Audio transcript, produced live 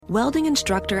Welding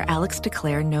instructor Alex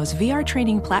DeClaire knows VR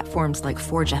training platforms like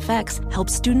Forge FX help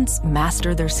students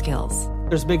master their skills.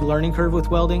 There's a big learning curve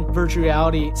with welding. Virtual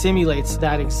reality simulates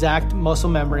that exact muscle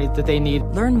memory that they need.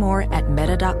 Learn more at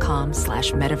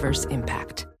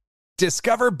meta.com/metaverseimpact.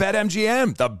 Discover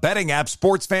BetMGM, the betting app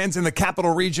sports fans in the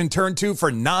capital region turn to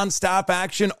for nonstop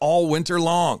action all winter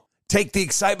long. Take the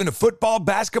excitement of football,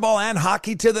 basketball, and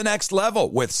hockey to the next level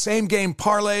with same-game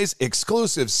parlays,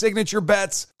 exclusive signature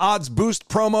bets, odds boost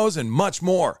promos, and much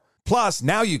more. Plus,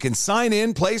 now you can sign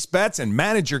in, place bets, and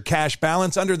manage your cash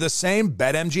balance under the same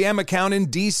BetMGM account in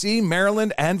D.C.,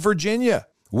 Maryland, and Virginia.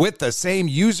 With the same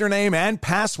username and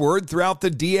password throughout the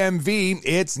DMV,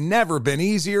 it's never been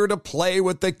easier to play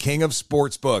with the king of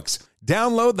sportsbooks.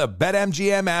 Download the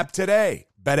BetMGM app today.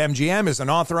 BetMGM is an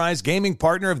authorized gaming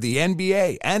partner of the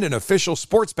NBA and an official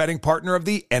sports betting partner of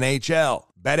the NHL.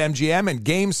 BetMGM and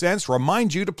GameSense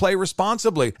remind you to play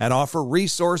responsibly and offer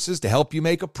resources to help you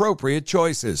make appropriate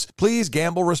choices. Please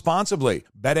gamble responsibly.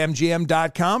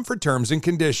 BetMGM.com for terms and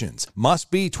conditions. Must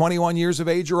be 21 years of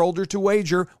age or older to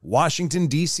wager. Washington,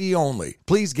 D.C. only.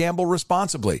 Please gamble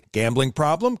responsibly. Gambling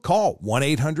problem? Call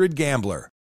 1-800-GAMBLER.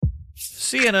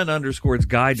 CNN_'s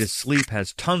Guide to Sleep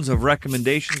has tons of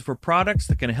recommendations for products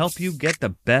that can help you get the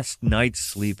best night's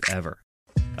sleep ever.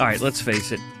 All right, let's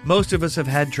face it, most of us have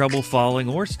had trouble falling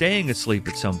or staying asleep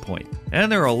at some point,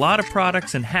 and there are a lot of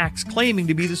products and hacks claiming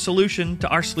to be the solution to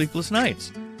our sleepless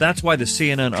nights. That's why the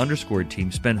CNN_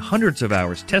 team spend hundreds of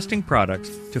hours testing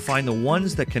products to find the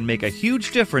ones that can make a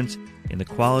huge difference in the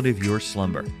quality of your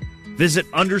slumber. Visit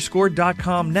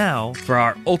underscore.com now for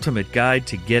our ultimate guide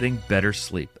to getting better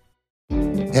sleep.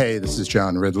 Hey, this is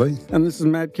John Ridley. And this is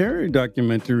Matt Carey,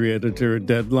 documentary editor at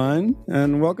Deadline.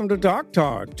 And welcome to Doc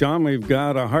Talk. John, we've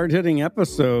got a hard-hitting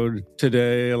episode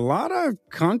today. A lot of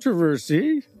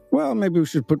controversy. Well, maybe we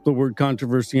should put the word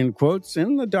controversy in quotes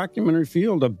in the documentary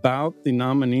field about the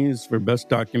nominees for Best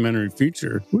Documentary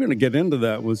Feature. We're going to get into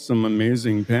that with some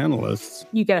amazing panelists.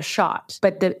 You get a shot,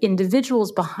 but the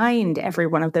individuals behind every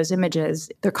one of those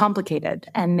images, they're complicated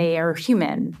and they are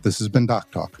human. This has been Doc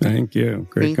Talk. Thank you.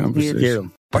 Great conversation. Thank you.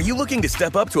 Are you looking to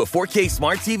step up to a 4K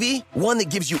smart TV? One that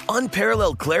gives you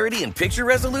unparalleled clarity and picture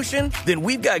resolution? Then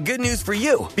we've got good news for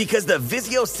you, because the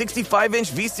Vizio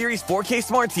 65-inch V-Series 4K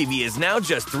smart TV is now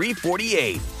just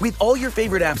 $348. With all your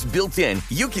favorite apps built in,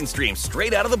 you can stream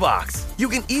straight out of the box. You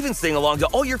can even sing along to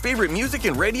all your favorite music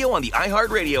and radio on the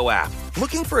iHeartRadio app.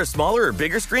 Looking for a smaller or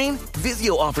bigger screen?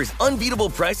 Vizio offers unbeatable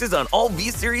prices on all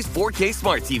V-Series 4K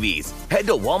smart TVs. Head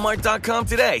to Walmart.com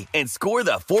today and score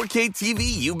the 4K TV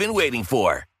you've been waiting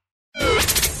for.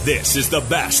 This is the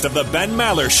best of the Ben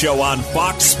Maller Show on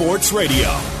Fox Sports Radio.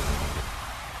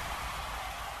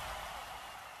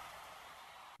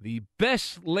 The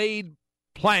best laid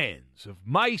plans of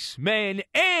mice, men,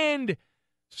 and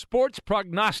sports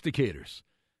prognosticators.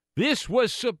 This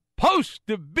was supposed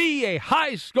to be a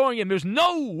high-scoring game. There's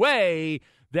no way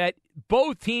that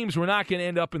both teams were not going to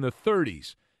end up in the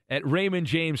 30s at Raymond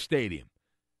James Stadium.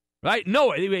 Right? No,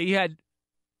 anyway, he had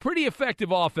pretty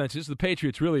effective offenses. The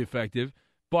Patriots really effective.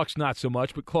 Bucs not so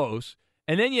much, but close.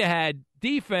 And then you had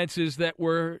defenses that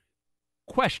were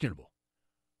questionable.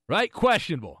 Right?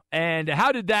 Questionable. And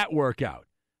how did that work out?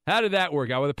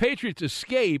 Well, the Patriots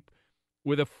escape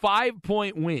with a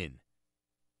 5-point win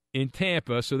in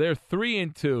Tampa, so they're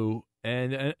 3-2,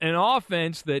 and an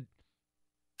offense that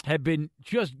had been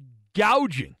just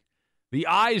gouging the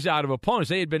eyes out of opponents.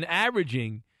 They had been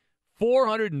averaging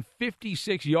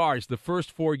 456 yards the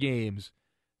first 4 games,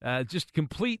 just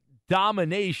complete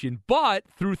domination. But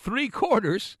through 3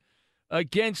 quarters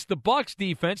against the Bucs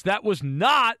defense, that was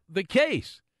not the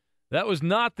case. They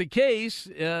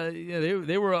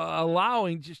were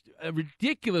allowing just a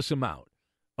ridiculous amount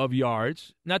of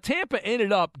yards. Now, Tampa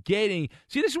ended up getting –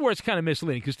 see, this is where it's kind of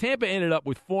misleading, because Tampa ended up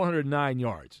with 409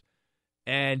 yards.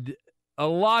 And a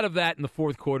lot of that in the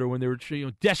fourth quarter when they were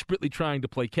desperately trying to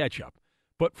play catch-up.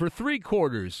 But for 3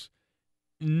 quarters,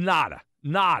 nada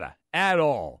at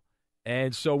all.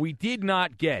 And so we did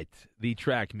not get the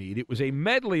track meet. It was a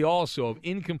medley also of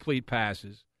incomplete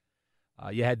passes.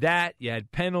 You had that. You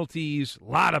had penalties, a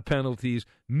lot of penalties,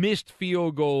 missed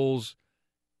field goals.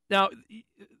 Now,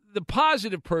 the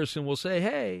positive person will say,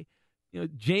 hey,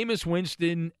 Jameis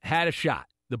Winston had a shot.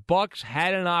 The Bucs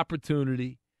had an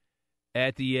opportunity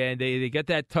at the end. They got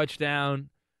that touchdown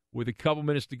with a couple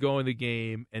minutes to go in the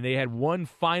game, and they had one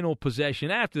final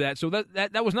possession after that. So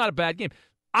that was not a bad game.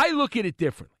 I look at it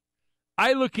differently.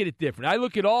 I look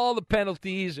at all the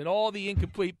penalties and all the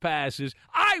incomplete passes.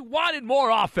 I wanted more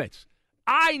offense.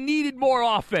 I needed more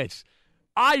offense.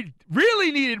 I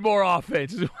really needed more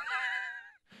offense.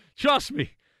 Trust me.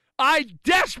 I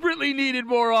desperately needed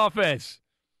more offense.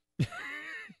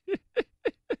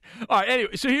 All right,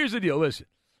 anyway, so here's the deal. Listen,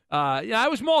 I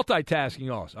was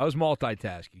multitasking also. I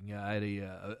had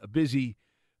a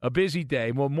busy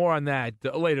day. Well, more on that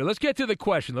later. Let's get to the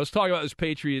question. Let's talk about this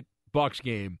Patriot-Bucks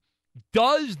game.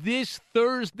 Does this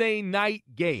Thursday night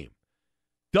game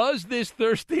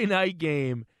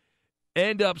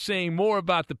end up saying more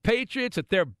about the Patriots, that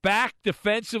they're back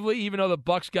defensively, even though the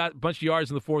Bucks got a bunch of yards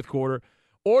in the fourth quarter?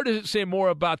 Or does it say more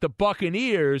about the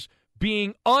Buccaneers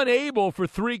being unable for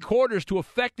 3 quarters to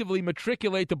effectively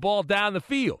matriculate the ball down the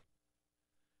field?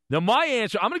 Now, my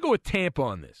answer, I'm going to go with Tampa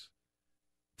on this.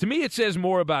 To me, it says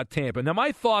more about Tampa. Now,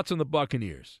 my thoughts on the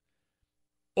Buccaneers.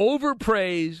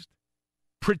 Overpraised,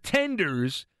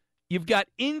 pretenders, you've got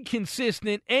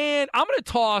inconsistent, and I'm going to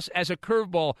toss as a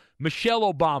curveball Michelle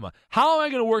Obama. How am I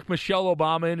going to work Michelle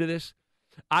Obama into this?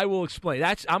 I will explain.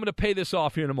 I'm going to pay this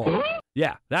off here in a moment.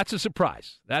 Yeah, that's a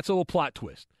surprise. That's a little plot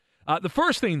twist. The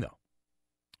first thing, though,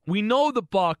 we know the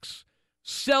Bucs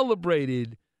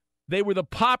celebrated. They were the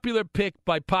popular pick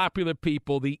by popular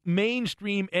people, the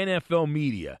mainstream NFL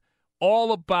media,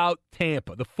 all about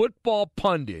Tampa. The football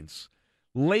pundits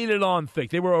laid it on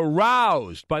thick. They were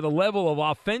aroused by the level of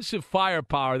offensive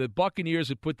firepower that Buccaneers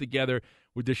had put together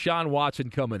with Deshaun Watson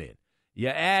coming in. You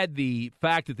add the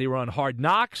fact that they were on Hard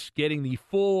Knocks, getting the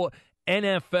full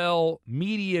NFL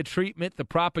media treatment, the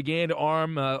propaganda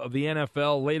arm of the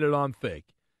NFL laid it on thick.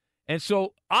 And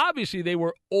so, obviously, they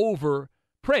were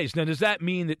overpraised. Now, does that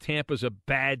mean that Tampa's a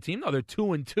bad team? No, they're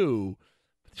 2-2.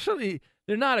 Certainly,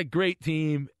 they're not a great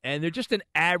team, and they're just an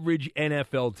average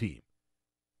NFL team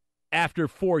after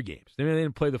 4 games. They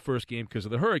didn't play the first game because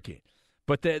of the hurricane.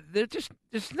 But they're just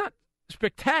not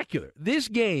spectacular. This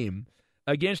game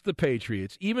against the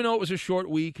Patriots, even though it was a short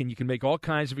week and you can make all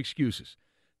kinds of excuses,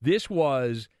 this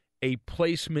was a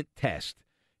placement test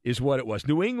is what it was.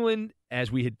 New England,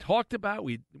 as we had talked about,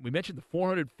 we mentioned the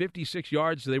 456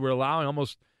 yards they were allowing,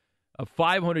 almost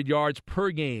 500 yards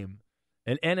per game,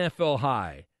 an NFL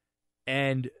high.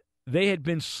 And they had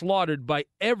been slaughtered by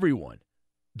everyone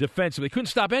defensively. They couldn't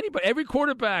stop anybody. Every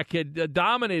quarterback had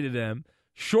dominated them.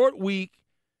 Short week.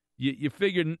 You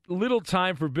figured little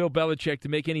time for Bill Belichick to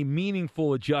make any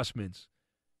meaningful adjustments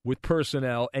with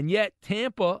personnel. And yet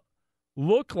Tampa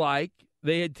looked like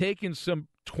they had taken some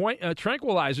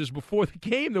tranquilizers before the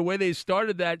game, the way they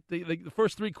started the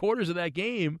first 3 quarters of that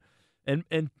game and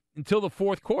until the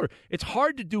fourth quarter. It's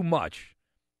hard to do much.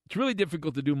 It's really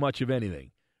difficult to do much of anything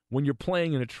when you're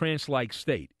playing in a trance-like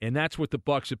state, and that's what the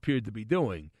Bucs appeared to be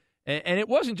doing. And it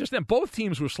wasn't just them. Both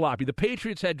teams were sloppy. The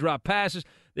Patriots had dropped passes.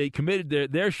 They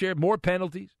committed their share, more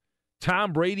penalties.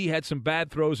 Tom Brady had some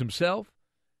bad throws himself.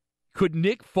 Could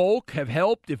Nick Folk have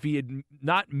helped if he had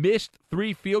not missed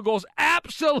 3 field goals?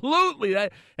 Absolutely.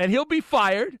 And he'll be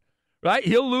fired, right?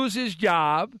 He'll lose his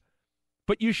job.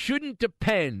 But you shouldn't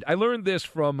depend. I learned this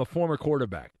from a former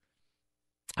quarterback.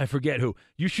 I forget who.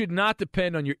 You should not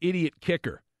depend on your idiot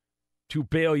kicker to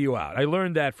bail you out. I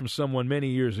learned that from someone many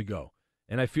years ago.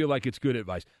 And I feel like it's good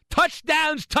advice.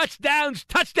 Touchdowns, touchdowns,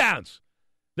 touchdowns.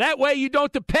 That way you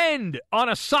don't depend on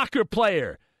a soccer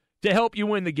player to help you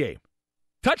win the game.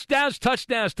 Touchdowns,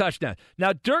 touchdowns, touchdowns.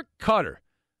 Now, Dirk Cutter,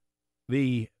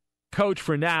 the coach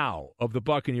for now of the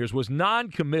Buccaneers, was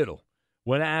non-committal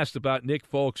when asked about Nick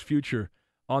Folk's future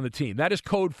on the team. That is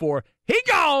code for he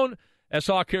gone, as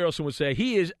Hawk Harrelson would say.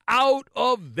 He is out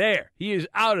of there. He is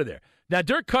out of there. Now,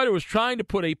 Dirk Cutter was trying to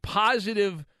put a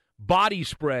positive body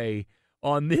spray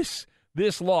on this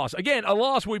loss. Again, a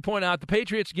loss we point out, the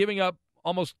Patriots giving up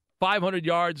almost 500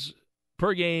 yards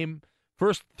per game,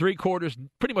 first 3 quarters,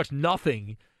 pretty much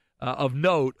nothing of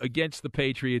note against the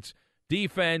Patriots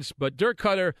defense. But Dirk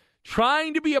Cutter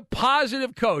trying to be a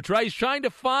positive coach, right? He's trying to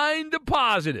find the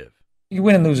positive. You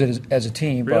win and lose it as a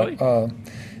team, really? But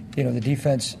the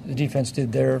defense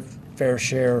did their fair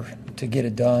share to get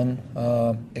it done.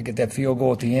 They get that field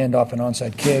goal at the end off an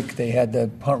onside kick. They had the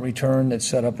punt return that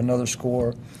set up another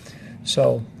score.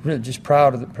 So really just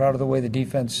proud of the way the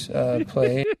defense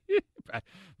played.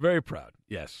 Very proud.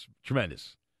 Yes,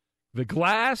 tremendous. The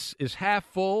glass is half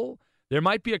full. There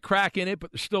might be a crack in it,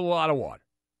 but there's still a lot of water.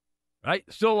 Right?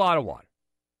 Still a lot of water.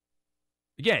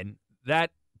 Again,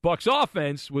 that Bucs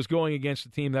offense was going against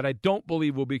a team that I don't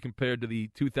believe will be compared to the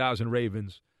 2000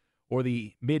 Ravens or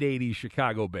the mid-'80s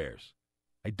Chicago Bears.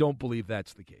 I don't believe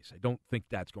that's the case. I don't think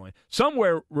that's going.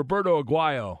 Somewhere, Roberto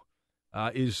Aguayo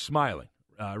is smiling,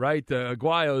 right?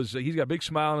 Aguayo's, he's got a big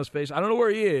smile on his face. I don't know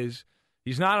where he is.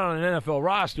 He's not on an NFL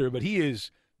roster, but he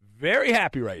is very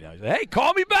happy right now. He's like, hey,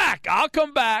 call me back. I'll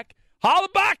come back. Holla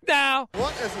back now.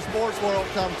 What has the sports world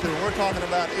come to? We're talking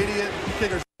about idiot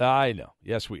kickers. I know.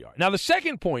 Yes, we are. Now, the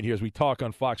second point here as we talk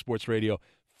on Fox Sports Radio,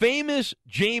 famous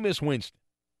Jameis Winston.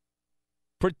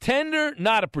 Pretender,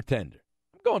 not a pretender.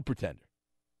 I'm going pretender.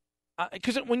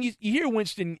 Because when you hear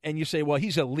Winston and you say, well,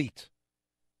 he's elite,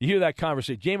 you hear that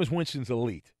conversation, Jameis Winston's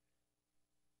elite.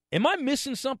 Am I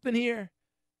missing something here?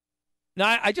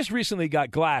 Now, I just recently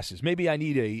got glasses. Maybe I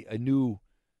need a new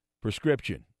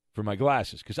prescription for my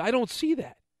glasses because I don't see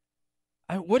that.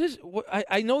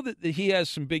 I know that he has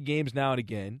some big games now and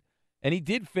again, and he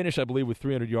did finish, I believe, with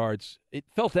 300 yards. It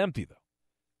felt empty, though.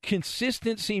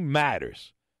 Consistency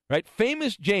matters, right?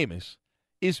 Famous Jameis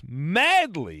is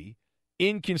madly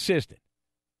inconsistent.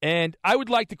 And I would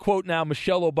like to quote now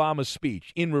Michelle Obama's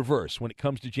speech in reverse when it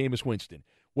comes to Jameis Winston.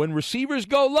 When receivers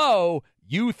go low,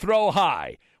 you throw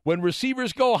high. When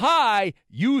receivers go high,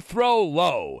 you throw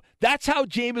low. That's how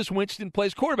Jameis Winston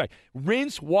plays quarterback.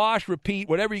 Rinse, wash, repeat,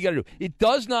 whatever you got to do. It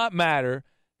does not matter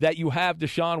that you have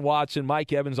Deshaun Watson,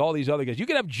 Mike Evans, all these other guys. You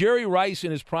can have Jerry Rice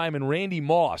in his prime and Randy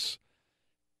Moss.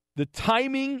 The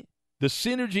timing, the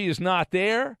synergy is not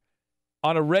there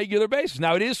on a regular basis.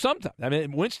 Now, it is sometimes. I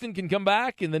mean, Winston can come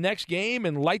back in the next game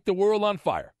and light the world on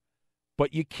fire.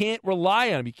 But you can't rely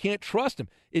on him. You can't trust him.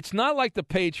 It's not like the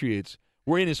Patriots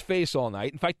were in his face all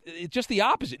night. In fact, it's just the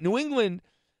opposite. New England,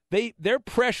 their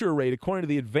pressure rate, according to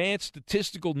the advanced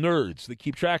statistical nerds that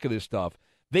keep track of this stuff,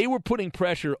 they were putting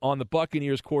pressure on the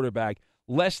Buccaneers quarterback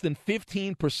less than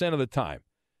 15% of the time.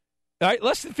 All right,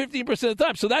 less than 15% of the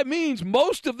time. So that means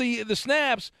most of the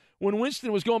snaps when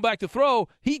Winston was going back to throw,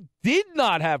 he did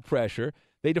not have pressure.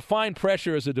 They define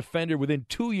pressure as a defender within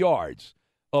 2 yards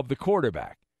of the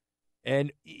quarterback.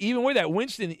 And even with that,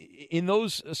 Winston in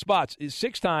those spots is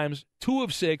 6 times, 2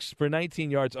 of 6 for 19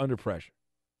 yards under pressure.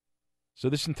 So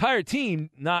this entire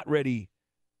team not ready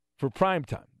for prime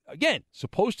time. Again,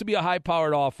 supposed to be a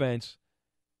high-powered offense.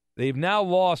 They've now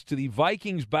lost to the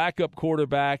Vikings backup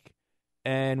quarterback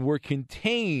and were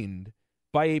contained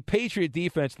by a Patriot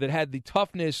defense that had the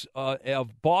toughness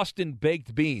of Boston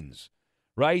baked beans,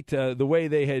 right? The way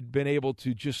they had been able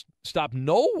to just stop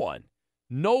no one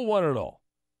at all.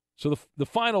 So the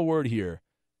final word here,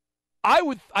 I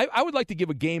would like to give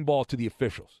a game ball to the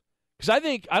officials because I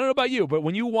don't know about you, but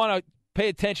when you want to pay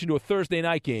attention to a Thursday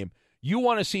night game, you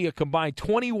want to see a combined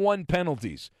 21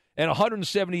 penalties and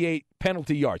 178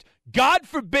 penalty yards. God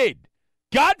forbid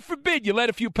you let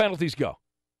a few penalties go.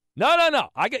 No.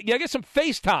 I get some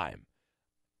FaceTime.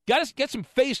 Got to get some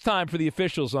FaceTime for the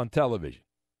officials on television.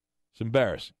 It's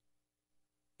embarrassing.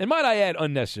 And might I add,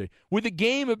 unnecessary. Would the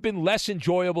game have been less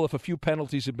enjoyable if a few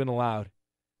penalties had been allowed?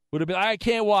 Would have been, I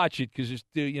can't watch it because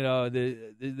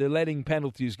they're letting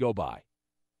penalties go by.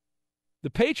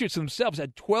 The Patriots themselves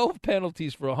had 12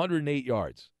 penalties for 108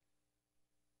 yards.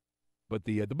 But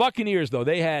the Buccaneers, though,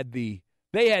 they had the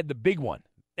big one.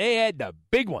 They had the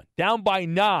big one, down by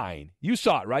 9. You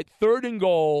saw it, right? 3rd and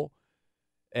goal,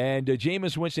 and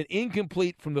Jameis Winston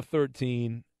incomplete from the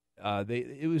 13.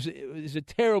 It was a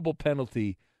terrible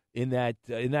penalty in that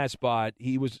spot.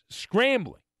 He was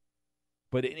scrambling,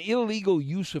 but an illegal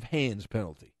use of hands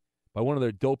penalty by one of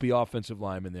their dopey offensive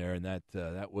linemen there, and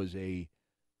that was a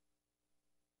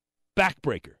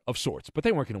backbreaker of sorts. But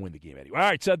they weren't going to win the game anyway. All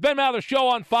right, so Ben Maller Show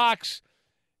on Fox.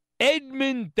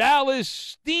 Edmund Dallas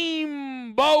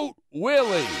Steamboat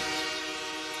Willie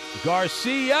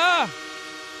Garcia.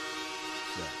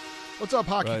 What's up,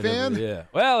 hockey fan? Yeah.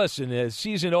 Well, listen, the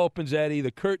season opens, Eddie.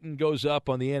 The curtain goes up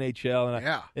on the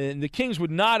NHL. And the Kings would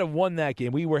not have won that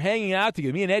game. We were hanging out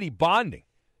together, me and Eddie bonding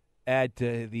at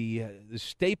the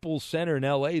Staples Center in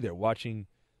L.A. there watching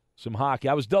some hockey.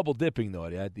 I was double dipping, though,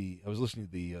 Eddie. I was listening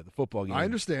to the football game. I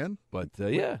understand. But,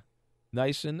 yeah.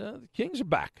 Nice, and the Kings are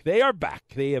back. They are back.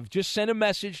 They have just sent a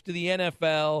message to the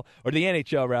NFL, or the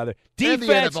NHL, rather. Defense. And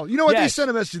the NFL. You know what? Yes. They sent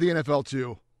a message to the NFL,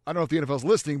 too. I don't know if the NFL's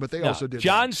listening, but they also did.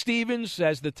 John Stevens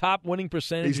has the top winning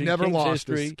percentage in never Kings lost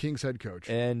history. as Kings head coach.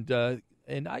 And I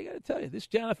got to tell you, this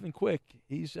Jonathan Quick,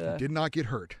 he did not get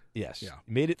hurt. Yes. Yeah.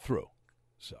 Made it through.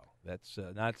 So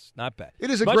that's not bad.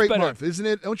 It is a great month, isn't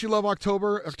it? Don't you love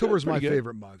October? October is my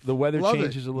favorite month. The weather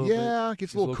changes a little bit. Yeah, it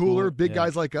gets a little cooler. Big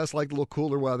guys like us like a little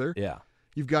cooler weather. Yeah.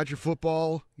 You've got your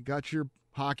football, you got your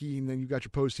hockey, and then you've got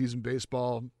your postseason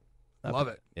baseball. Love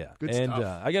it. Yeah. Good stuff. And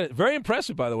I got it. Very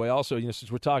impressive, by the way, also,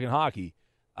 since we're talking hockey,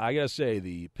 I got to say,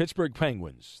 the Pittsburgh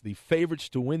Penguins, the favorites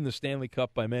to win the Stanley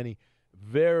Cup by many,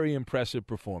 very impressive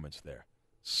performance there.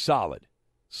 Solid.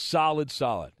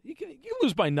 You can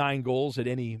lose by 9 goals at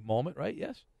any moment, right?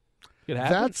 Yes? It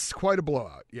happens. That's quite a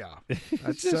blowout, yeah.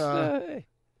 That's hey.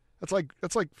 that's like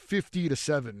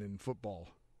 50-7 in football.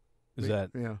 Is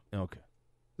that? Yeah. Okay.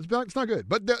 It's not good,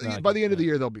 but by the end of the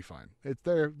year they'll be fine. I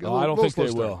don't think they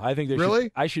will. I think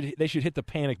really. They should hit the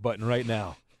panic button right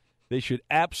now. They should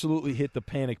absolutely hit the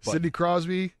panic button. Sidney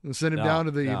Crosby and send him down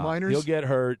to the minors. He'll get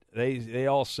hurt. They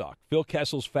all suck. Phil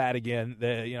Kessel's fat again.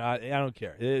 I don't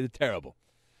care. They're terrible.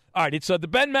 All right, it's the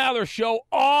Ben Maller Show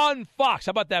on Fox. How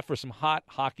about that for some hot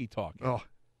hockey talk? Oh,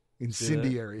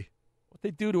 incendiary. What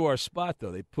they do to our spot,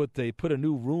 though, they put a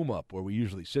new room up where we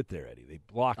usually sit there, Eddie. They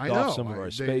blocked off some of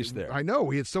our space there. I know.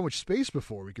 We had so much space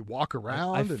before. We could walk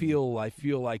around. I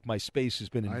feel like my space has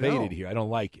been invaded here. I don't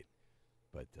like it.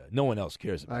 But no one else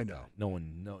cares about that. No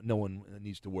one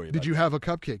needs to worry about it. Did you have a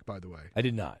cupcake, by the way? I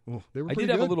did not. Well, they were I pretty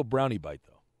did have good. a little brownie bite,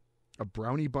 though. A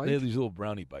brownie bite? They had these little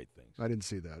brownie bite things. I didn't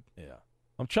see that. Yeah.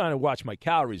 I'm trying to watch my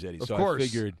calories, Eddie, so I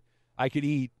figured I could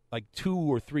eat like 2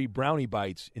 or 3 brownie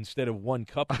bites instead of one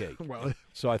cupcake. Well,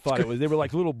 so I thought they were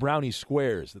like little brownie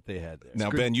squares that they had there. Now,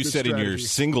 Ben, you said strategy. In your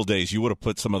single days you would have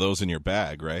put some of those in your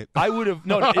bag, right? I would have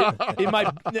in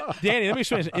my Danny. Let me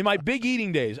explain this. In my big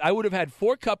eating days, I would have had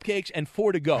 4 cupcakes and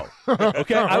 4 to go.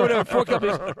 Okay, I would have had 4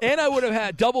 cupcakes, and I would have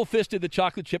had double fisted the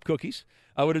chocolate chip cookies.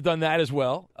 I would have done that as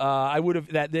well. I would have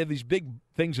they have these big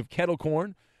things of kettle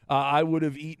corn. I would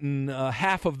have eaten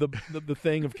half of the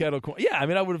thing of kettle corn. Yeah, I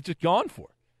mean, I would have just gone for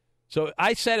it. So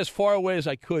I sat as far away as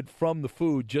I could from the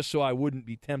food just so I wouldn't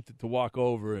be tempted to walk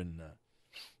over and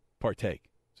partake.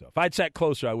 So if I'd sat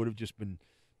closer, I would have just been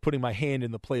putting my hand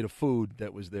in the plate of food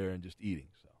that was there and just eating.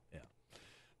 So, yeah.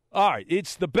 All right,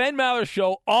 it's the Ben Maller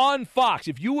Show on Fox.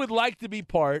 If you would like to be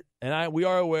part, and we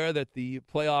are aware that the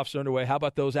playoffs are underway, how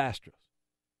about those Astros?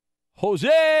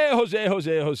 Jose.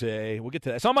 We'll get to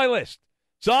that. It's on my list.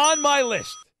 It's on my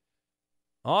list.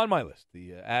 On my list.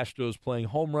 The Astros playing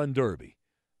home run derby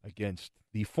against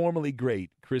the formerly great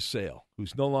Chris Sale,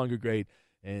 who's no longer great.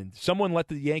 And someone let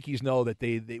the Yankees know that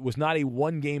it was not a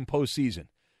one-game postseason,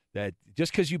 that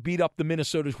just because you beat up the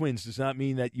Minnesota Twins does not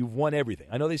mean that you've won everything.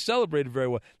 I know they celebrated very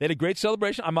well. They had a great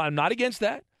celebration. I'm not against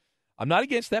that.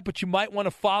 But you might want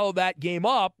to follow that game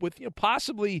up with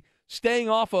possibly staying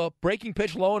off a breaking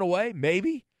pitch low and away,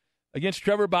 maybe, against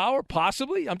Trevor Bauer,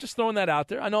 possibly. I'm just throwing that out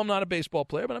there. I know I'm not a baseball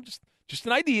player, but I'm just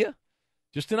an idea.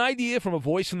 Just an idea from a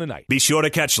voice in the night. Be sure to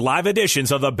catch live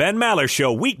editions of the Ben Maller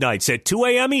Show weeknights at 2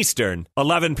 a.m. Eastern,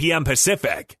 11 p.m.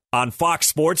 Pacific on Fox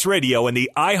Sports Radio and the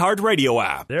iHeartRadio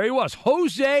app. There he was,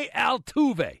 Jose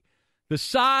Altuve, the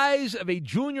size of a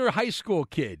junior high school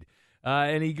kid.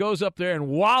 And he goes up there and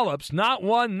wallops not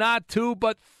 1, not 2,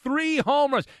 but 3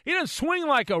 home runs. He doesn't swing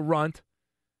like a runt.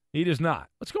 He does not.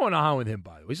 What's going on with him,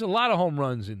 by the way? He's a lot of home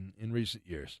runs in recent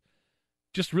years.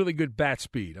 Just really good bat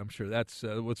speed. I'm sure that's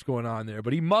what's going on there.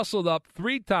 But he muscled up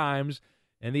 3 times,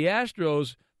 and the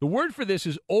Astros, the word for this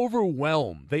is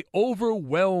overwhelmed. They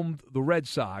overwhelmed the Red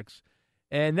Sox,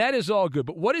 and that is all good.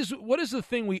 But what is the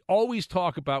thing we always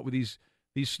talk about with these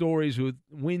stories with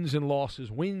wins and losses?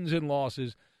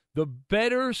 The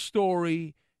better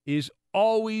story is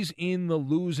always in the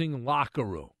losing locker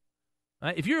room.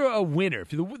 If you're a winner, if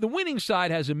the winning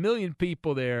side has a million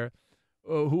people there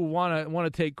who want to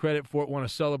take credit for it, want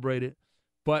to celebrate it,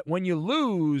 but when you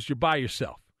lose, you're by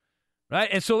yourself, right?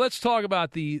 And so let's talk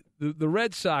about the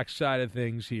Red Sox side of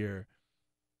things here.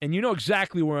 And you know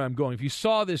exactly where I'm going. If you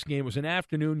saw this game, it was an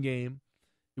afternoon game.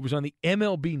 It was on the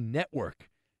MLB Network,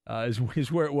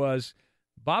 is where it was.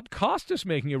 Bob Costas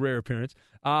making a rare appearance.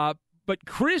 But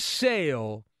Chris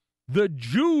Sale, the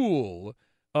jewel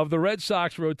of the Red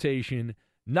Sox rotation,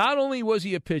 not only was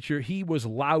he a pitcher, he was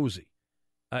lousy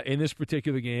in this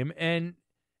particular game. And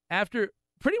after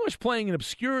pretty much playing in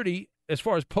obscurity as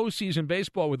far as postseason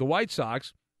baseball with the White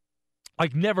Sox,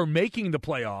 like never making the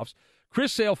playoffs,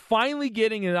 Chris Sale finally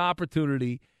getting an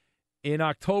opportunity in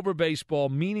October baseball,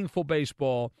 meaningful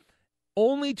baseball,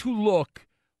 only to look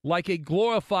like a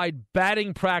glorified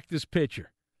batting practice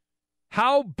pitcher.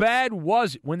 How bad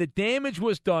was it? When the damage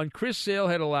was done, Chris Sale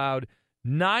had allowed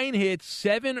 9 hits,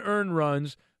 7 earned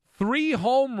runs, 3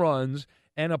 home runs,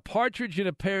 and a partridge in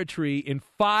a pear tree in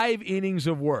 5 innings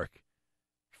of work.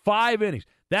 5 innings.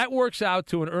 That works out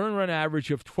to an earned run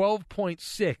average of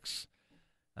 12.6.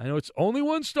 I know it's only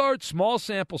 1 start, small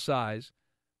sample size,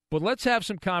 but let's have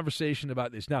some conversation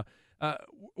about this. Now,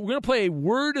 we're going to play a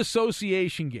word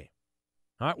association game.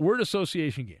 All right, word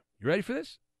association game. You ready for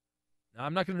this? Now,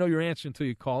 I'm not going to know your answer until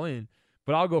you call in,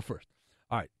 but I'll go first.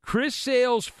 All right, Chris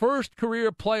Sale's first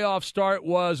career playoff start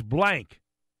was blank.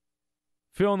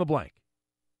 Fill in the blank.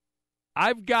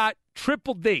 I've got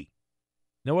Triple D.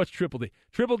 Now, what's Triple D?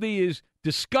 Triple D is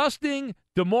disgusting,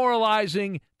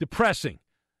 demoralizing, depressing.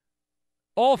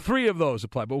 All 3 of those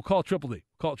apply, but we'll call it Triple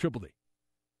D.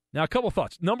 Now, a couple of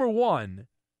thoughts. Number 1,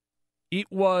 it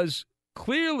was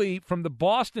clearly, from the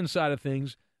Boston side of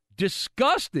things,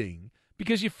 disgusting,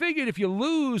 because you figured if you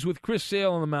lose with Chris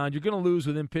Sale on the mound, you're going to lose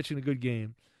with him pitching a good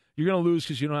game. You're going to lose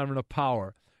because you don't have enough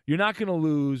power. You're not going to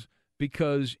lose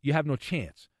because you have no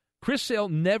chance. Chris Sale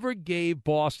never gave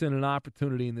Boston an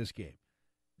opportunity in this game.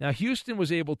 Now, Houston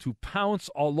was able to pounce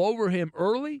all over him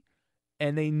early,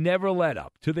 and they never let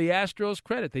up. To the Astros'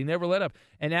 credit, they never let up.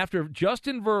 And after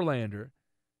Justin Verlander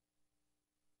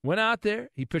went out there,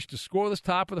 he pitched a scoreless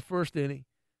top of the first inning.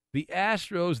 The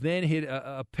Astros then hit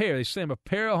a pair. They slammed a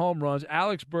pair of home runs.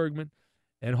 Alex Bergman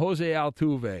and Jose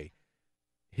Altuve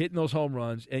hitting those home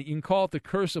runs. And you can call it the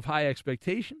curse of high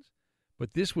expectations,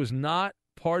 but this was not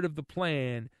part of the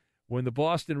plan when the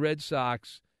Boston Red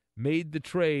Sox made the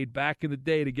trade back in the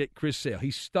day to get Chris Sale.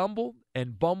 He stumbled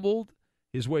and bumbled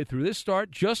his way through this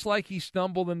start, just like he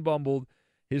stumbled and bumbled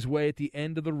his way at the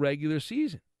end of the regular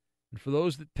season. And for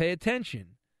those that pay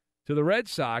attention to the Red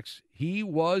Sox, he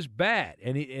was bad.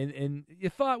 And you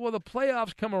thought, well, the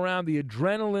playoffs come around, the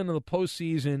adrenaline of the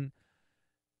postseason,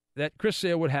 that Chris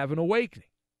Sale would have an awakening.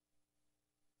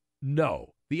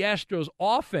 No. The Astros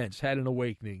offense had an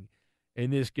awakening in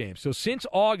this game. So since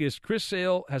August, Chris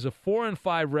Sale has a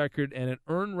 4-5 record and an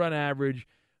earned run average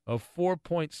of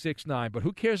 4.69. But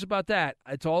who cares about that?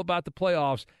 It's all about the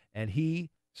playoffs, and he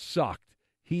sucked.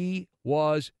 He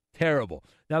was terrible.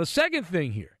 Now, the second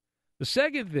thing,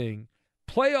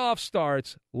 playoff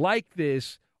starts like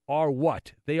this are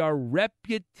what? They are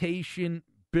reputation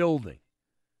building.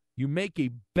 You make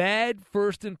a bad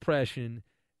first impression,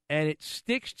 and it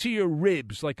sticks to your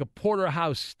ribs like a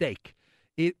porterhouse steak.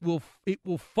 It will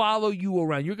follow you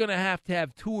around. You're going to have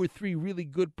 2 or 3 really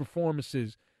good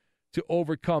performances to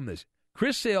overcome this.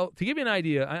 Chris Sale, to give you an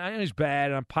idea, I know he's bad,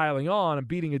 and I'm piling on, I'm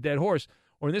beating a dead horse,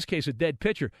 or in this case, a dead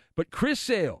pitcher. But Chris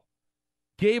Sale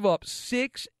gave up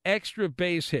 6 extra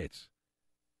base hits.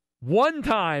 One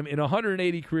time in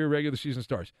 180 career regular season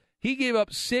starts. He gave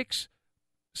up six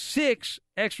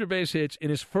extra base hits in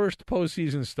his first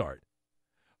postseason start.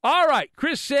 All right,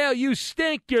 Chris Sale, you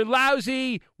stink. You're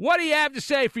lousy. What do you have to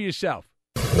say for yourself?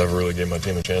 Never really gave my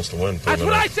team a chance to win. That's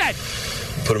what I said.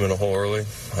 Put them in a hole early.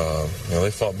 They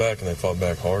fought back, and they fought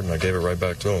back hard, and I gave it right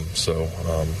back to them. So,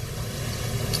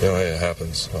 hey, it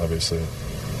happens. Obviously,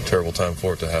 terrible time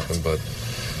for it to happen, but,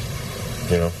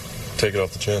 take it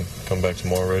off the chin. Come back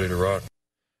tomorrow ready to rock.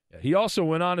 He also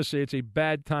went on to say it's a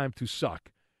bad time to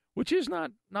suck, which is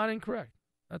not incorrect.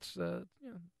 That's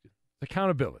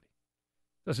accountability.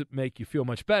 Doesn't make you feel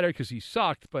much better because he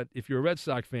sucked, but if you're a Red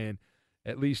Sox fan,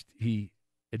 at least he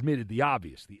admitted the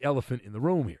obvious, the elephant in the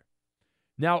room here.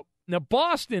 Now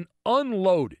Boston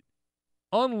unloaded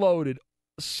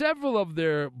several of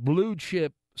their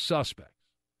blue-chip suspects,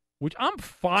 which I'm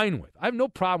fine with. I have no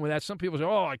problem with that. Some people say,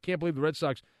 I can't believe the Red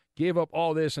Sox gave up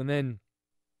all this, and then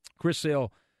Chris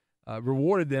Sale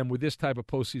rewarded them with this type of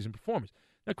postseason performance.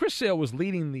 Now, Chris Sale was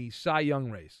leading the Cy Young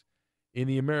race in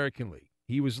the American League.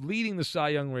 He was leading the Cy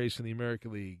Young race in the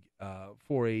American League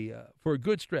for a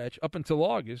good stretch up until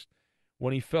August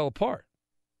when he fell apart.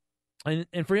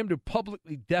 And for him to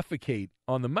publicly defecate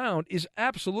on the mound is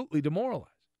absolutely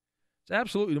demoralizing. It's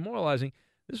absolutely demoralizing.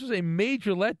 This was a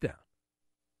major letdown.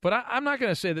 But I'm not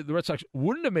going to say that the Red Sox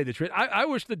wouldn't have made the trade. I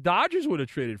wish the Dodgers would have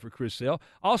traded for Chris Sale.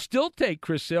 I'll still take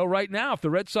Chris Sale right now. If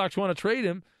the Red Sox want to trade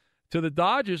him to the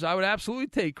Dodgers, I would absolutely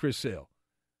take Chris Sale.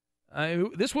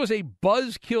 This was a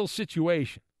buzzkill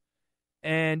situation.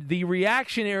 And the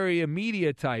reactionary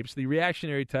types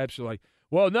are like,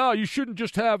 well, no, you shouldn't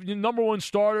just have your number one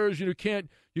starters. You can't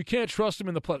trust them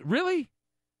in the play. Really?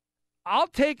 I'll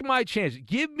take my chance.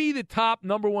 Give me the top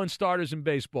number one starters in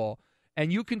baseball,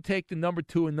 and you can take the number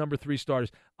 2 and number 3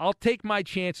 starters. I'll take my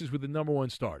chances with the number 1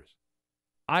 starters.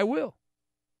 I will.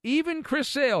 Even Chris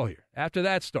Sale here, after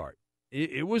that start.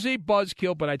 It was a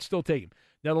buzzkill, but I'd still take him.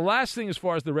 Now, the last thing as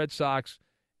far as the Red Sox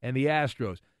and the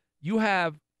Astros, you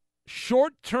have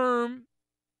short-term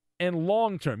and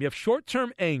long-term. You have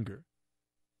short-term anger,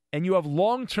 and you have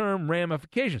long-term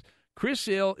ramifications. Chris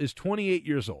Sale is 28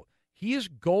 years old. He is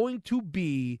going to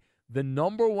be the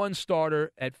number 1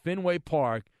 starter at Fenway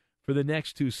Park for the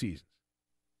next 2 seasons.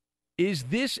 Is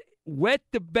this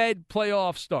wet-the-bed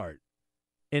playoff start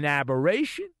an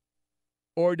aberration,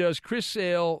 or does Chris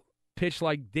Sale pitch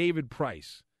like David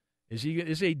Price?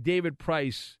 Is a David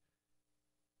Price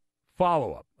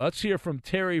follow-up? Let's hear from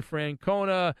Terry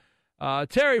Francona.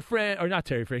 John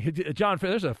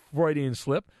Farrell. There's a Freudian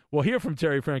slip. We'll hear from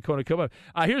Terry Francona come up.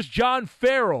 Here's John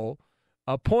Farrell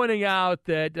pointing out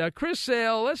that Chris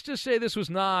Sale, let's just say this was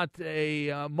not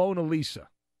a Mona Lisa.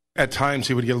 At times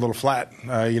he would get a little flat.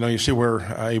 You see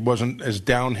where he wasn't as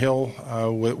downhill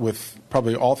with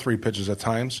probably all 3 pitches at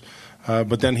times.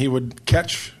 But then he would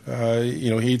catch,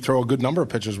 he'd throw a good number of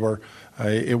pitches where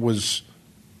it was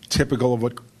typical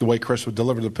of the way Chris would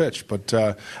deliver the pitch. But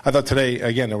I thought today,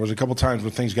 again, there was a couple times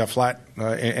where things got flat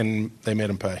and they made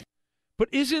him pay. But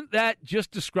isn't that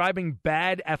just describing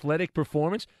bad athletic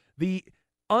performance? The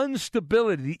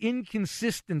instability, the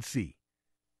inconsistency,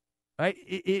 right?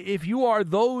 If you are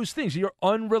those things, you're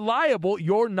unreliable,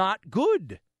 you're not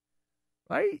good,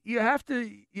 right? You have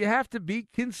to be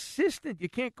consistent. You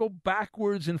can't go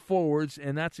backwards and forwards,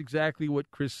 and that's exactly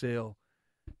what Chris Sale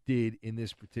did in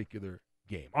this particular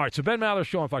game. All right, so Ben Maller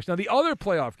Show on Fox. Now, the other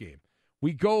playoff game,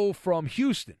 we go from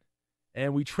Houston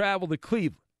and we travel to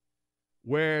Cleveland,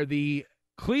 where the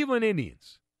Cleveland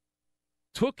Indians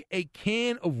took a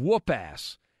can of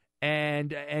whoop-ass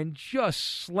and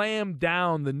just slammed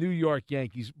down the New York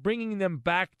Yankees, bringing them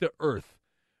back to earth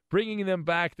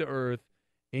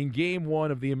in Game 1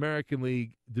 of the American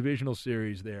League Divisional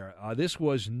Series there. This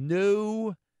was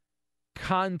no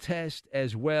contest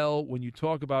as well when you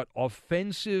talk about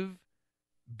offensive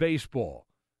baseball.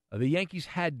 The Yankees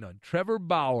had none. Trevor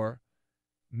Bauer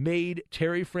made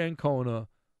Terry Francona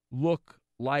look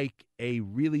like a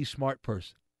really smart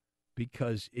person,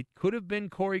 because it could have been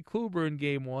Corey Kluber in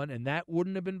Game 1, and that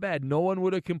wouldn't have been bad. No one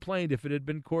would have complained if it had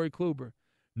been Corey Kluber.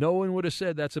 No one would have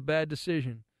said that's a bad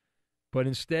decision. But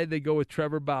instead, they go with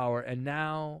Trevor Bauer, and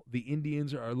now the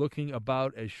Indians are looking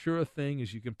about as sure a thing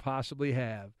as you can possibly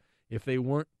have if they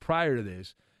weren't prior to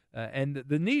this. And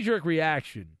the knee-jerk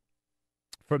reaction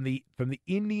from the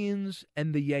Indians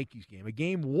and the Yankees game, a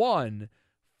game won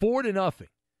 4-0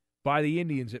 by the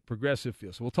Indians at Progressive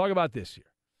Field. So we'll talk about this here.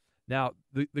 Now,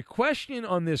 the question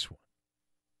on this one,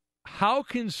 how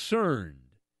concerned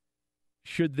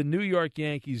should the New York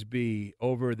Yankees be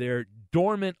over their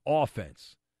dormant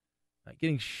offense?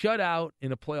 Getting shut out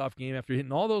in a playoff game after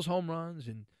hitting all those home runs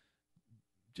and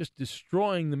just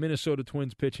destroying the Minnesota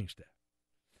Twins pitching staff.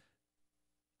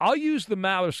 I'll use the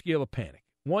Maller scale of panic,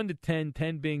 1 to 10,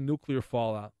 10 being nuclear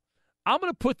fallout. I'm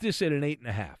going to put this at an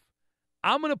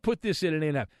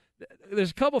 8.5.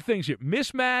 There's a couple things here.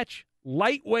 Mismatch,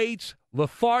 lightweights,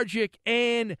 lethargic,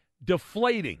 and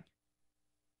deflating.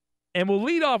 And we'll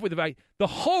lead off with the fact the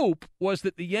hope was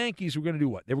that the Yankees were going to do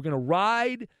what? They were going to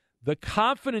ride the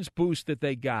confidence boost that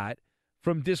they got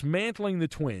from dismantling the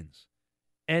Twins,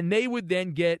 and they would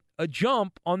then get a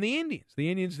jump on the Indians.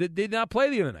 The Indians that did not play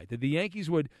the other night. That the Yankees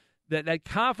would, that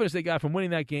confidence they got from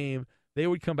winning that game, they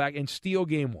would come back and steal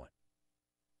Game 1.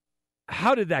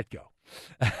 How did that go?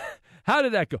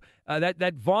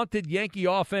 That vaunted Yankee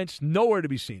offense, nowhere to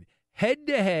be seen.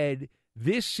 Head-to-head,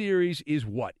 this series is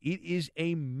what? It is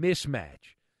a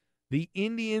mismatch. The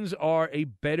Indians are a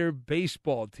better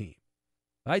baseball team.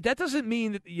 Right? That doesn't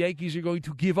mean that the Yankees are going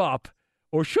to give up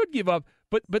or should give up,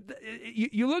 but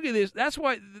you look at this, that's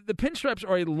why the Pinstripes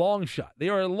are a long shot. They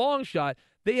are a long shot.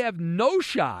 They have no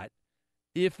shot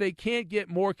if they can't get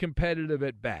more competitive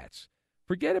at bats.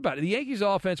 Forget about it. The Yankees'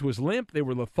 offense was limp. They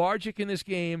were lethargic in this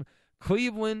game.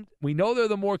 Cleveland, we know they're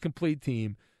the more complete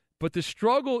team, but the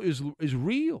struggle is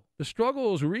real. The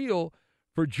struggle is real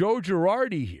for Joe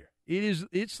Girardi here.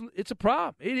 It's a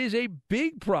problem. It is a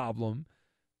big problem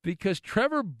because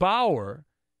Trevor Bauer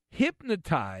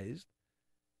hypnotized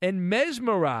and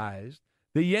mesmerized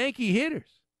the Yankee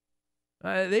hitters.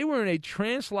 They were in a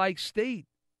trance-like state.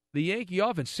 The Yankee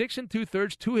offense, 6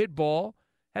 2/3, 2-hit ball,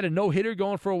 had a no-hitter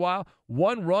going for a while,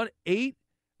 1 run, 8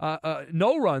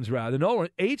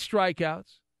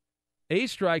 strikeouts. 8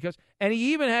 strikeouts, and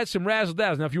he even had some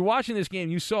razzle-dazzle. Now, if you're watching this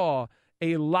game, you saw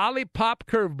a lollipop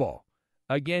curveball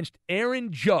against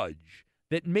Aaron Judge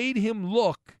that made him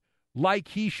look like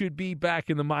he should be back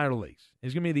in the minor leagues.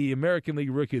 He's going to be the American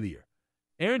League Rookie of the Year.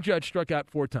 Aaron Judge struck out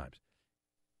 4 times.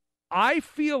 I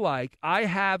feel like I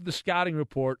have the scouting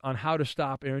report on how to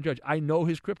stop Aaron Judge. I know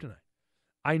his kryptonite.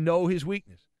 I know his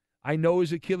weakness. I know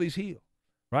his Achilles heel,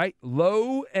 right?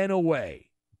 Low and away.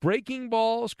 Breaking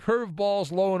balls, curve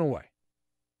balls, low and away.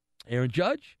 Aaron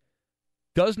Judge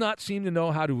does not seem to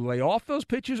know how to lay off those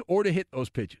pitches or to hit those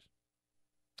pitches.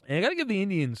 And I got to give the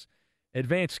Indians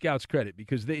advanced scouts credit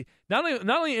because they not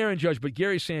only Aaron Judge but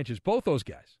Gary Sanchez, both those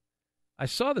guys. I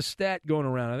saw the stat going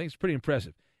around. I think it's pretty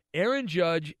impressive. Aaron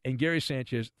Judge and Gary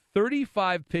Sanchez,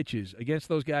 35 pitches against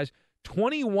those guys.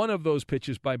 21 of those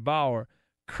pitches by Bauer,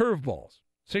 curveballs,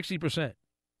 60%.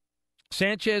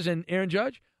 Sanchez and Aaron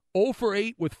Judge, 0 for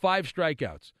 8 with 5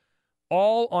 strikeouts,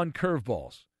 all on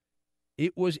curveballs.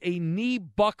 It was a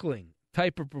knee-buckling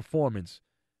type of performance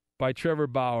by Trevor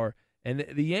Bauer, and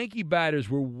the Yankee batters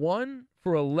were 1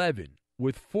 for 11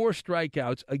 with 4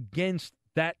 strikeouts against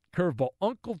that curveball.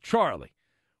 Uncle Charlie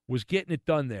was getting it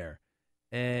done there,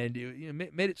 and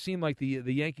it made it seem like the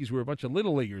Yankees were a bunch of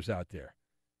little leaguers out there.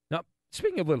 Now,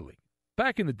 speaking of little league,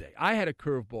 back in the day, I had a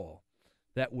curveball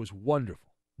that was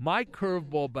wonderful. My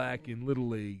curveball back in Little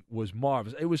League was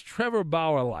marvelous. It was Trevor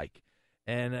Bauer-like.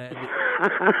 And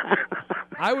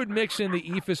I would mix in the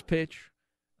eephus pitch,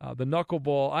 the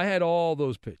knuckleball. I had all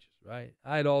those pitches, right?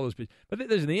 I had all those pitches. But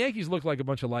listen, the Yankees looked like a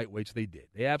bunch of lightweights. They did.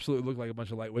 They absolutely looked like a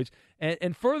bunch of lightweights.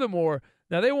 And furthermore,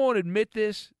 now they won't admit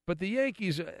this, but the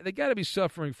Yankees, they got to be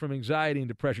suffering from anxiety and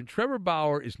depression. Trevor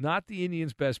Bauer is not the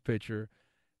Indians' best pitcher.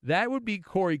 That would be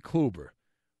Corey Kluber,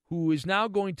 who is now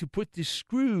going to put the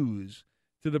screws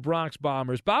to the Bronx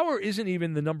Bombers. Bauer isn't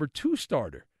even the number 2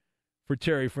 starter for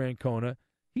Terry Francona.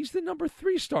 He's the number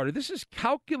 3 starter. This is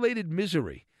calculated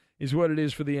misery is what it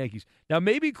is for the Yankees. Now,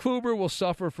 maybe Kluber will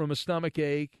suffer from a stomach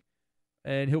ache,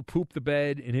 and he'll poop the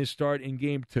bed in his start in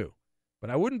Game 2.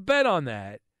 But I wouldn't bet on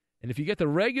that. And if you get the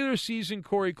regular season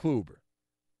Corey Kluber,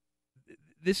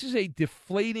 this is a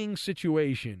deflating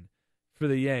situation for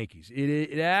the Yankees.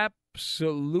 It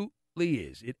absolutely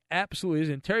is. It absolutely is.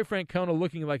 And Terry Francona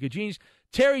looking like a genius.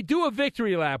 Terry, do a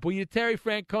victory lap. Will you, Terry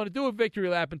Francona, do a victory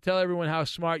lap and tell everyone how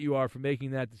smart you are for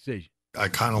making that decision? I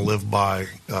kind of live by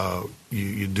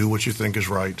you do what you think is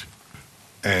right,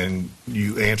 and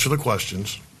you answer the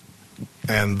questions,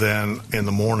 and then in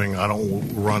the morning I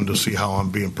don't run to see how I'm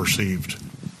being perceived.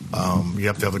 You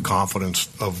have to have the confidence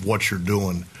of what you're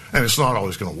doing, and it's not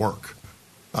always going to work.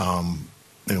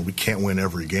 We can't win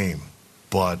every game,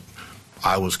 but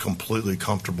I was completely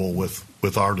comfortable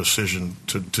with our decision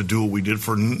to do what we did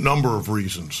for a number of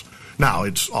reasons. Now,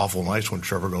 it's awful nice when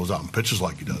Trevor goes out and pitches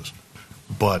like he does,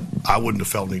 but I wouldn't have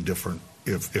felt any different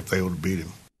if they would have beat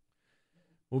him.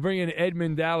 We'll bring in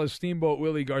Edmund Dallas Steamboat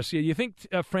Willie Garcia. You think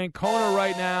Francona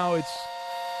right now, it's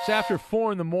after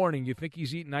 4 in the morning, you think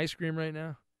he's eating ice cream right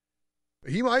now?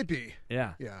 He might be.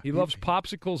 Yeah. He loves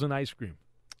popsicles and ice cream.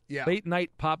 Yeah. Late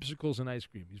night popsicles and ice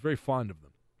cream. He's very fond of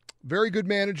them. Very good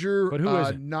manager. But who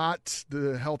isn't? Not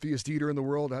the healthiest eater in the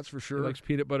world, that's for sure. He likes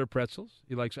peanut butter pretzels.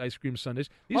 He likes ice cream sundaes.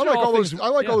 I like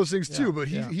all those things too, but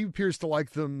he appears to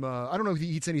like them. I don't know if he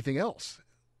eats anything else.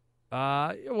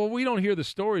 Well, we don't hear the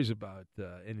stories about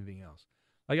anything else.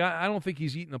 Like I don't think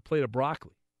he's eating a plate of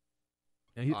broccoli.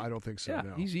 I don't think so. Yeah,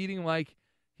 no. He's eating like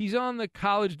he's on the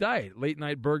college diet. Late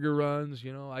night burger runs,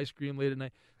 ice cream late at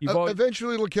night.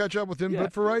 Eventually it'll catch up with him,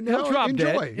 but for right now, he'll drop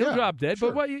enjoy. Dead. He'll drop dead.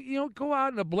 Sure. But go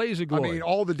out in a blaze of glory. I mean,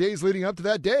 all the days leading up to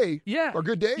that day are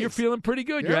good days. You're feeling pretty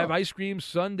good. Yeah. You have ice cream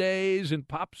sundaes and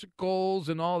popsicles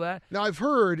and all that. Now, I've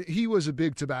heard he was a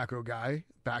big tobacco guy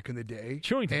back in the day.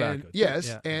 Chewing tobacco.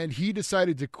 And he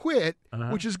decided to quit,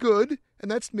 which is good, and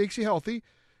that makes you healthy.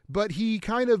 But he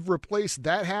kind of replaced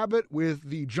that habit with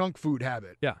the junk food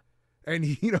habit. Yeah. And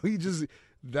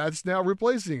that's now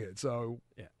replacing it. So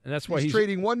and that's why he's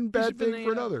trading one bad thing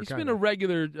for another. He's been a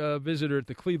regular visitor at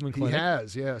the Cleveland Clinic. He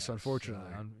has, yes,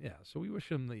 unfortunately. So we wish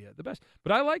him the best.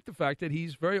 But I like the fact that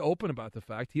he's very open about the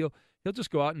fact he'll just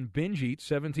go out and binge eat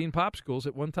 17 popsicles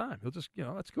at one time. He'll just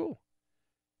that's cool.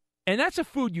 And that's a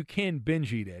food you can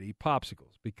binge eat, Eddie,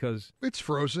 popsicles, because it's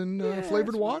frozen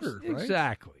flavored water, right?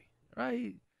 Exactly,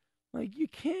 right? Like you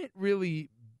can't really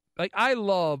I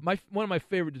love one of my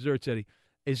favorite desserts, Eddie,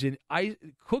 is an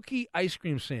cookie ice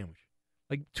cream sandwich.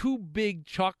 Like 2 big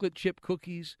chocolate chip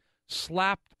cookies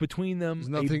slapped between them.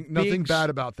 There's nothing bad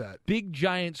about that. Big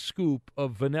giant scoop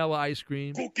of vanilla ice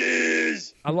cream.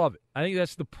 Cookies! I love it. I think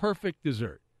that's the perfect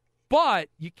dessert. But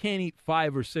you can't eat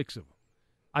 5 or 6 of them.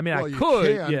 I mean, I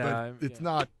could. But it's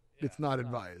not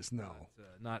advised. No.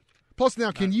 Not. Plus,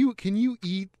 now can you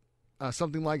eat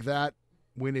something like that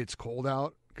when it's cold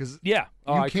out? Because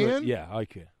I can. Could. Yeah, I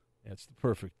can. That's the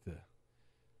perfect.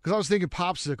 Because I was thinking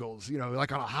popsicles,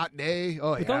 like on a hot day.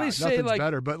 Oh, but don't they say, nothing's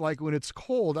better. But like when it's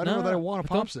cold, I don't know that I want a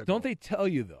popsicle. Don't they tell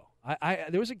you though?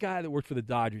 There was a guy that worked for the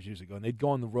Dodgers years ago, and they'd go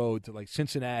on the road to like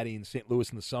Cincinnati and St. Louis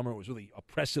in the summer. It was really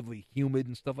oppressively humid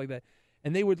and stuff like that.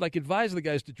 And they would advise the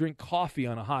guys to drink coffee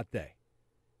on a hot day.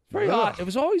 Very odd. It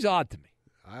was always odd to me.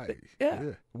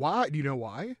 Why? Do you know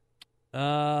why?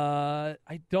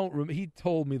 I don't remember. He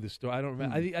told me the story. I don't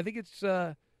remember. I think it's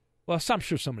I'm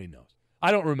sure somebody knows. I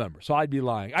don't remember, so I'd be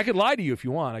lying. I could lie to you if you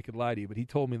want. I could lie to you, but he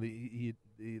told me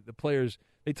the players,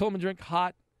 they told him to drink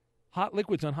hot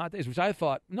liquids on hot days, which I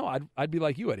thought, no, I'd be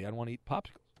like you, Eddie. I'd want to eat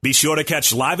popsicles. Be sure to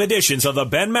catch live editions of the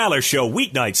Ben Maller Show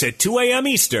weeknights at 2 a.m.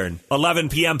 Eastern, 11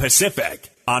 p.m. Pacific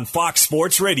on Fox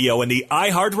Sports Radio and the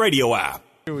iHeartRadio app.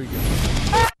 Here we go.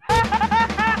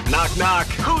 Knock, knock.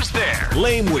 Who's there?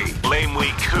 Lame Week. Lame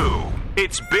Week who?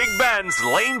 It's Big Ben's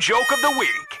Lame Joke of the Week.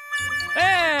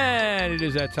 And it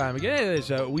is that time again.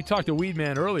 We talked to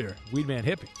Weedman earlier, Weedman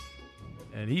Hippie.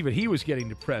 And even he was getting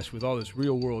depressed with all this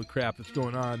real-world crap that's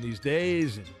going on these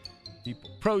days. And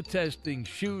People protesting,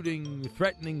 shooting,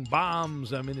 threatening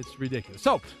bombs. I mean, it's ridiculous.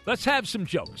 So let's have some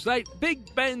jokes, right?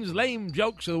 Big Ben's lame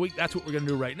jokes of the week. That's what we're going to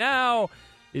do right now.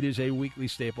 It is a weekly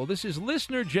staple. This is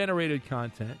listener-generated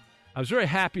content. I was very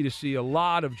happy to see a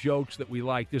lot of jokes that we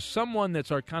like. There's someone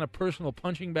that's our kind of personal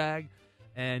punching bag,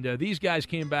 and these guys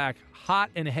came back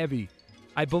hot and heavy.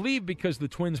 I believe because the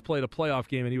Twins played a playoff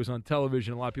game and he was on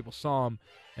television. A lot of people saw him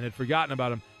and had forgotten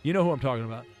about him. You know who I'm talking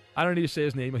about. I don't need to say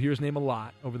his name. You'll hear his name a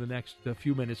lot over the next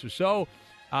few minutes or so.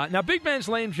 Now, Big Ben's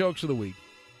lame jokes of the week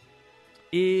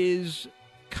is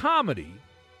comedy,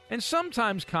 and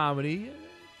sometimes comedy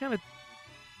kind of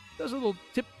does a little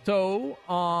tiptoe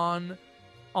on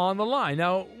the line.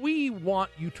 Now, we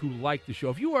want you to like the show.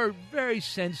 If you are very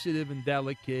sensitive and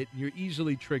delicate and you're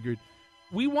easily triggered,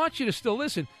 we want you to still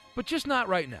listen, but just not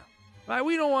right now. Right?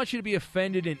 We don't want you to be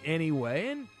offended in any way,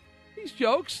 and these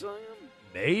jokes,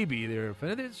 maybe they're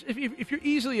offended. If you're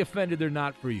easily offended, they're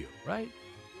not for you, right?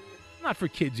 Not for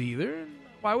kids either.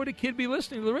 Why would a kid be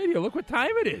listening to the radio? Look what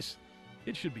time it is.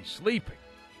 Kids should be sleeping,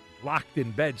 locked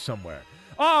in bed somewhere.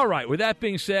 All right, with that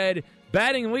being said,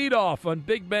 batting leadoff on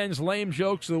Big Ben's lame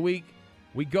jokes of the week,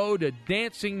 we go to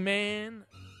Dancing Man,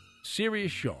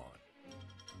 Serious Sean.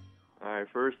 All right,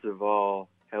 first of all,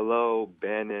 hello,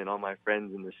 Ben, and all my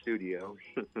friends in the studio.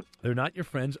 They're not your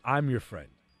friends. I'm your friend.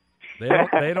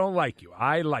 They don't like you.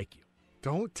 I like you.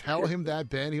 Don't tell him that,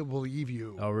 Ben. He'll believe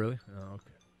you. Oh, really? Oh,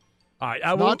 okay. All right.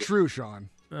 Not true, Sean.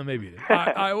 Maybe it is. All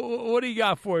right, what do you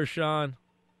got for us, Sean?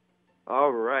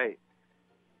 All right.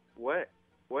 What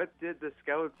did the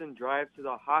skeleton drive to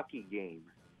the hockey game?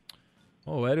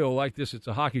 Oh, Eddie will like this. It's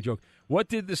a hockey joke. What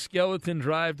did the skeleton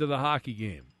drive to the hockey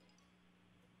game?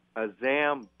 A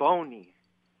Zamboni.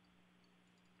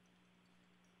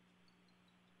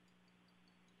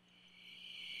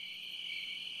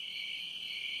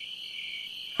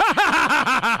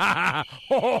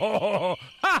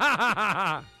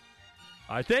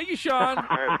 All right, thank you, Sean. All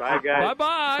right, bye, guys.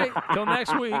 Bye-bye. Till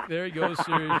next week. There he goes,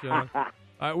 serious Sean.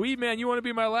 All right, Weed Man, you want to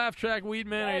be my laugh track, Weed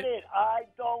Man? Get it. I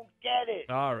don't get it.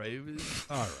 All right.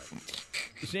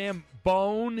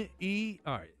 Zamboni.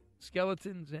 All right.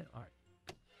 Skeletons. All right.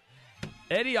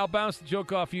 Eddie, I'll bounce the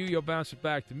joke off you. You'll bounce it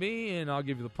back to me, and I'll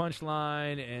give you the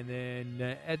punchline. And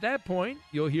then at that point,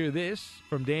 you'll hear this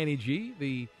from Danny G,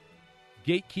 the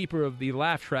gatekeeper of the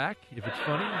laugh track, if it's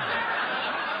funny.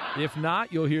 If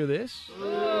not, you'll hear this.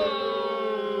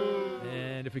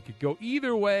 And if it could go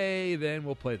either way, then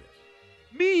we'll play this.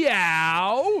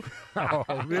 Meow! Oh,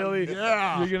 really?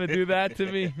 Yeah. You're going to do that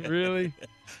to me? Really?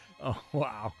 Oh,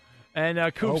 wow. And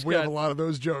Coop's we have a lot of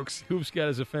those jokes. Coop's got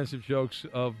his offensive jokes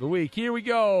of the week. Here we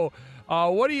go.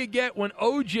 What do you get when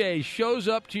OJ shows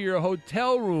up to your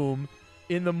hotel room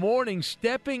in the morning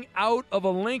stepping out of a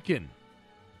Lincoln?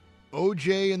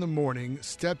 OJ in the morning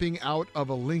stepping out of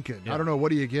a Lincoln. Yeah. I don't know. What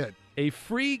do you get? A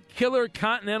free killer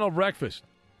continental breakfast.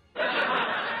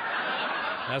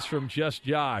 That's from Just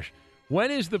Josh.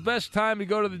 When is the best time to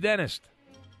go to the dentist?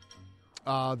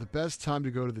 The best time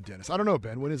to go to the dentist. I don't know,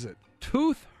 Ben. When is it?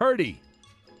 Tooth hurty.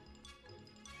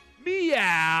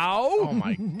 Meow. Oh,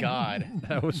 my God.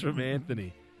 That was from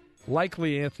Anthony.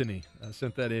 Likely Anthony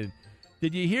sent that in.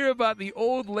 Did you hear about the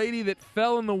old lady that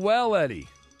fell in the well, Eddie?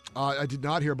 I did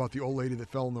not hear about the old lady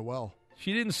that fell in the well.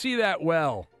 She didn't see that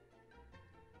well.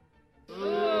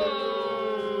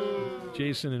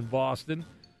 Jason in Boston.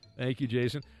 Thank you,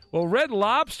 Jason. Well, Red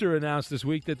Lobster announced this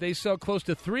week that they sell close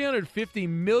to 350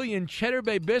 million Cheddar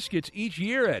Bay biscuits each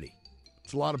year, Eddie.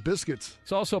 It's a lot of biscuits.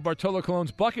 It's also Bartolo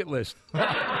Colon's bucket list.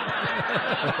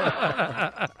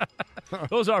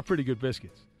 Those are pretty good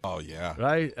biscuits. Oh, yeah.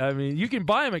 Right? I mean, you can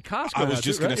buy them at Costco. I was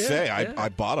just going to say, yeah. I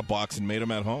bought a box and made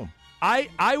them at home.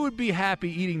 I would be happy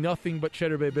eating nothing but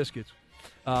Cheddar Bay biscuits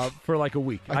for like a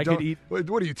week. I could eat. What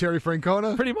are you, Terry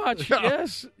Francona? Pretty much.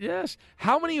 Yes.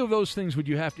 How many of those things would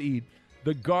you have to eat,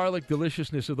 the garlic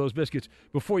deliciousness of those biscuits,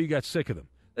 before you got sick of them?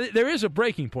 There is a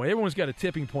breaking point. Everyone's got a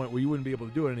tipping point where you wouldn't be able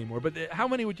to do it anymore. But how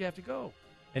many would you have to go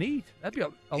and eat? That'd be a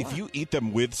lot. If you eat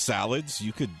them with salads,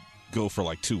 you could go for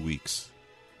like 2 weeks.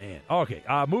 Man. Okay,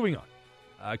 moving on.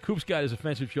 Coop's got his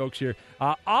offensive jokes here.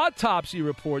 Autopsy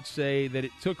reports say that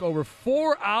it took over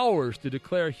 4 hours to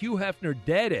declare Hugh Hefner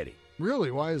dead, Eddie.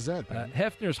 Really? Why is that, man?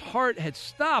 Hefner's heart had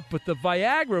stopped, but the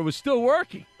Viagra was still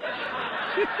working.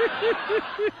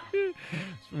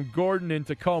 It's from Gordon in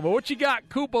Tacoma. What you got,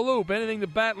 Koopaloop? Anything to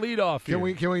bat lead off here?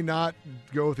 Can we not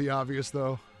go with the obvious,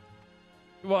 though?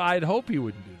 Well, I'd hope he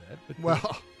wouldn't do that. But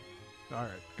all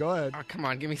right. Go ahead. Oh, come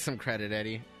on. Give me some credit,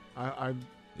 Eddie. I'm...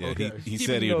 Yeah, okay. he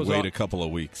said he'd wait a couple of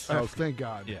weeks. Oh, thank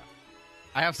God. Yeah.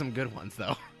 I have some good ones,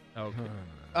 though.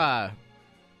 Okay.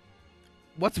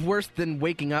 What's worse than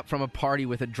waking up from a party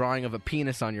with a drawing of a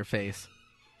penis on your face?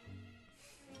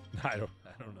 I don't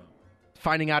know.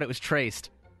 Finding out it was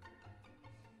traced.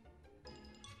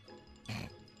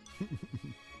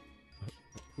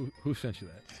 Who sent you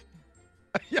that?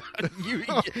 You?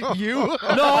 No,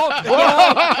 that's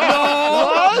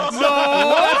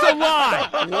a lie.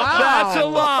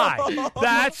 Wow.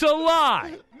 That's a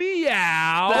lie.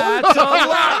 Meow. That's a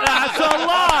lie. That's a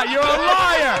lie.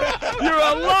 You're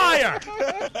a liar.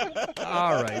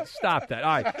 All right, stop that.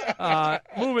 All right,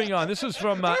 moving on. This is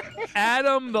from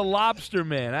Adam the Lobster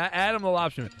Man. Adam the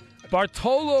Lobster Man.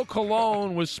 Bartolo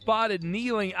Colon was spotted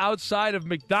kneeling outside of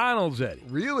McDonald's, Eddie.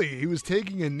 Really? He was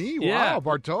taking a knee? Yeah. Wow,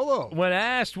 Bartolo. When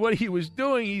asked what he was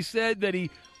doing, he said that he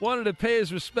wanted to pay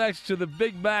his respects to the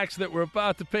Big Macs that were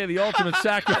about to pay the ultimate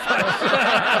sacrifice.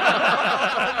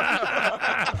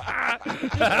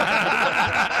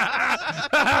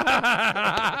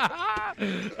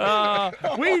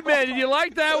 Weedman, did you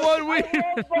like that one? All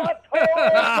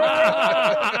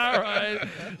right.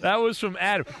 That was from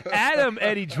Adam. Adam,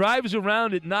 Eddie, drives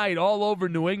around at night all over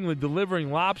New England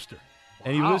delivering lobster.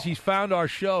 And he's found our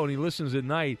show, and he listens at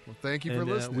night. Well, thank you for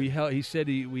listening. He said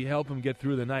we help him get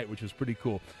through the night, which was pretty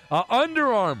cool.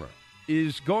 Under Armour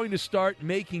is going to start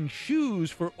making shoes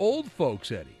for old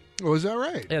folks, Eddie. Oh, is that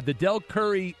right? Yeah, the Del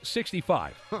Curry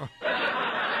 65. It's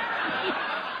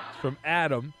from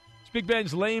Adam. It's Big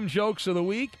Ben's lame jokes of the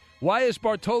week. Why is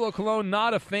Bartolo Colon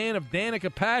not a fan of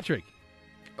Danica Patrick?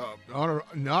 I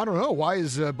don't know. Why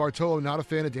is Bartolo not a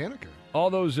fan of Danica?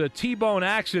 All those T-bone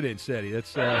accidents, Eddie.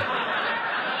 That's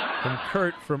from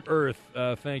Kurt from Earth.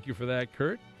 Thank you for that,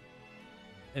 Kurt.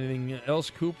 Anything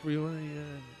else, Coop? You want to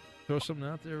throw something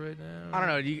out there right now? I don't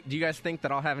know. Do you guys think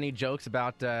that I'll have any jokes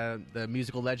about the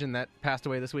musical legend that passed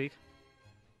away this week?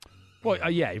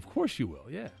 Well, yeah, of course you will,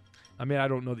 yeah. I mean, I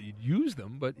don't know that you'd use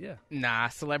them, but yeah. Nah,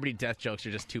 celebrity death jokes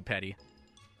are just too petty.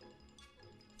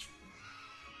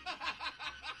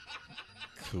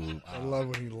 Cool. I love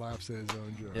when he laughs at his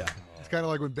own joke. Yeah. It's kind of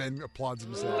like when Ben applauds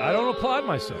himself. I don't applaud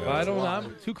myself. Yeah,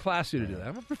 I'm too classy to do that.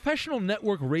 I'm a professional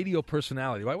network radio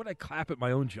personality. Why would I clap at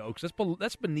my own jokes?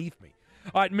 That's beneath me.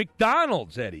 All right,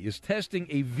 McDonald's, Eddie, is testing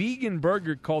a vegan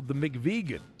burger called the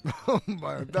McVegan. Oh,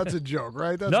 my, that's a joke,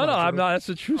 right? That's no, I'm not. That's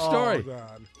a true story. Oh,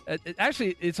 God.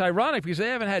 Actually, it's ironic because they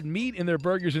haven't had meat in their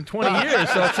burgers in 20 years.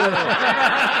 So it's Good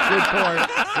point.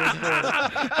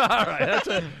 all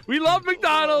right, we love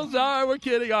McDonald's. All right, we're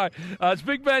kidding. All right, it's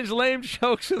Big Ben's lame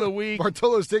jokes of the week.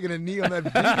 Bartolo's taking a knee on that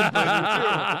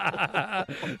vegan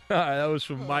burger, too. All right, that was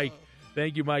from Mike.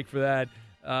 Thank you, Mike, for that.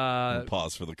 We'll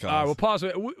pause for the cause. All right, we'll pause.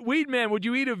 Weedman, would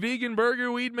you eat a vegan burger,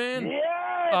 Weedman? Yes,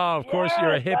 Oh, of course,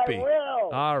 you're a hippie. I will.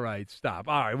 All right, stop.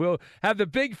 All right, we'll have the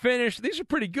big finish. These are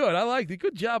pretty good. I like it.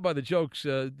 Good job by the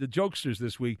jokesters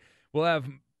this week. We'll have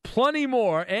plenty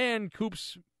more, and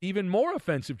Coop's even more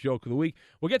offensive joke of the week.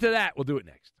 We'll get to that. We'll do it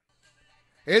next.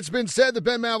 It's been said the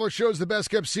Ben Maller Show is the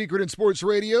best-kept secret in sports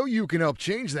radio. You can help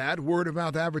change that.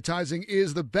 Word-of-mouth advertising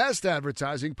is the best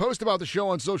advertising. Post about the show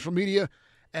on social media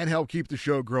and help keep the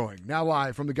show growing. Now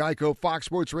live from the Geico Fox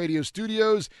Sports Radio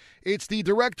studios, it's the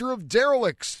director of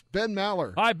Derelicts, Ben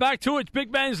Maller. All right, back to it.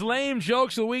 Big Ben's lame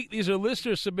jokes of the week. These are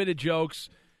listener-submitted jokes.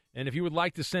 And if you would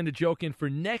like to send a joke in for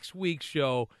next week's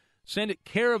show, send it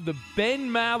care of the Ben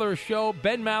Maller Show,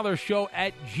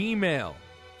 benmallershow@gmail.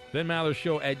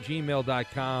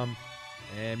 benmallershow@gmail.com.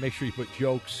 And make sure you put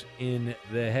jokes in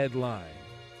the headline.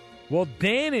 Well,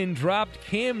 Dannon dropped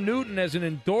Cam Newton as an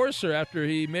endorser after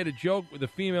he made a joke with a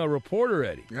female reporter,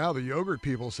 Eddie. Yeah, the yogurt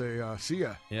people say, see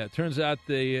ya. Yeah, it turns out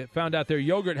they found out their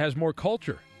yogurt has more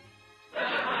culture. All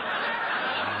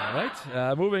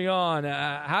right, moving on.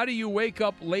 How do you wake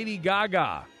up Lady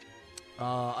Gaga?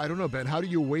 I don't know, Ben. How do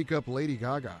you wake up Lady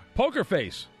Gaga? Poker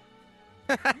face.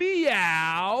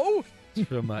 Meow. It's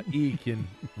from Eek in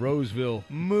Roseville.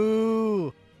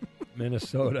 Moo.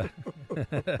 Minnesota.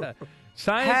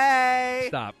 Hey!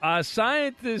 Stop.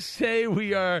 Scientists say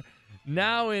we are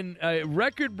now in a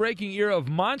record-breaking era of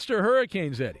monster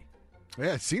hurricanes, Eddie.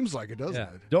 Yeah, it seems like it, doesn't it?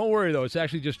 Don't worry, though. It's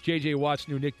actually just J.J. Watt's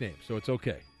new nickname, so it's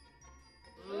okay.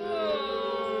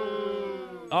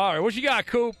 All right, what you got,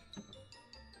 Coop?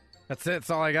 That's it. That's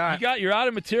all I got. You're out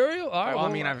of material? All right. Well,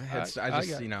 well, I mean, it's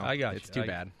too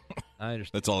bad. I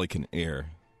understand. That's all he can air.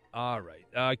 All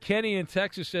right. Kenny in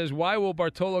Texas says, why will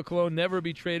Bartolo Colon never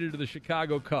be traded to the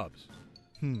Chicago Cubs?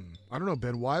 I don't know,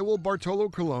 Ben. Why will Bartolo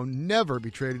Colon never be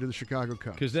traded to the Chicago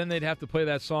Cubs? Because then they'd have to play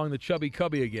that song, The Chubby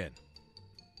Cubby, again.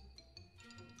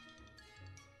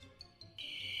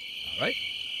 All right.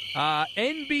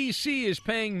 NBC is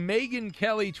paying Megyn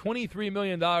Kelly $23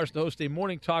 million to host a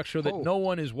morning talk show that no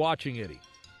one is watching, Eddie.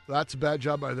 That's a bad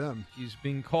job by them. He's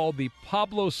being called the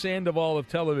Pablo Sandoval of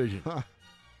television.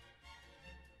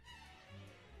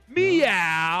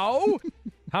 Meow!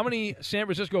 How many San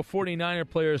Francisco 49er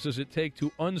players does it take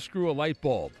to unscrew a light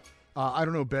bulb? I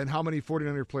don't know, Ben. How many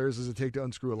 49er players does it take to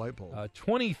unscrew a light bulb?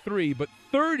 23, but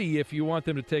 30 if you want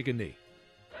them to take a knee.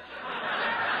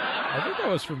 I think that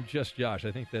was from Just Josh.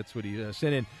 I think that's what he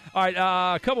sent in. All right,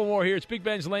 a couple more here. It's Big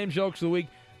Ben's Lame Jokes of the Week.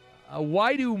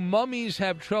 Why do mummies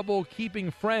have trouble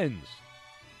keeping friends?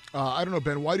 I don't know,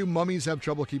 Ben. Why do mummies have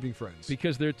trouble keeping friends?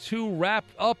 Because they're too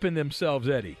wrapped up in themselves,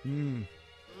 Eddie.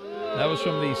 That was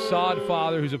from the Sod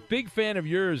Father, who's a big fan of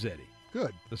yours, Eddie.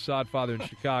 Good. The Sod Father in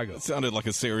Chicago. That sounded like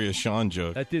a serious Sean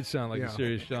joke. That did sound like a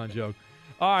serious Sean joke.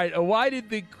 All right, why did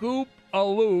the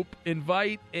Koop-a-Loop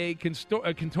invite a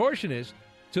contortionist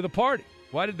to the party?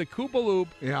 Why did the Koop-a-Loop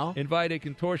invite a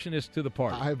contortionist to the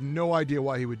party? I have no idea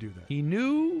why he would do that. He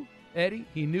knew, Eddie,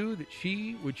 that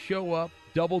she would show up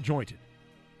double-jointed.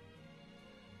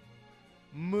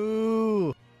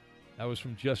 Moo. That was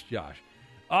from Just Josh.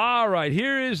 All right,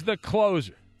 here is the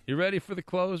closer. You ready for the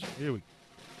closer? Here we go.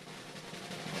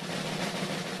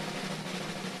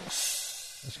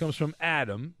 This comes from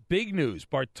Adam. Big news.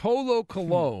 Bartolo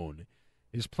Colon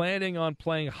is planning on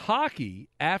playing hockey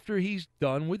after he's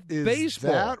done with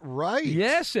baseball. Is that right?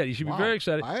 Yes, Ed. You should be very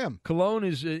excited. I am. Colon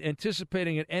is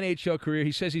anticipating an NHL career.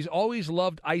 He says he's always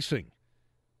loved icing.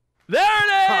 There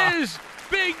it is!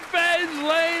 Big Ben's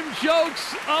Lame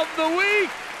Jokes of the Week.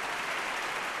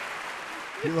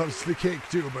 He loves the cake,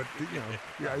 too, but,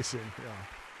 the icing,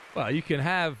 Well, you can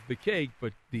have the cake,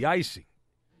 but the icing.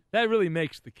 That really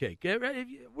makes the cake.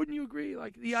 Wouldn't you agree?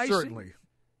 Like the icing? Certainly.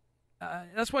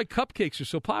 That's why cupcakes are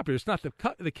so popular. It's not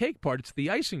the cake part; it's the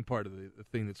icing part of the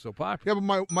thing that's so popular. Yeah,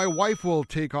 but my wife will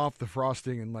take off the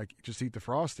frosting and just eat the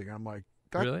frosting. I'm like,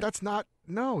 really? That's not.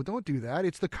 No, don't do that.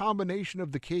 It's the combination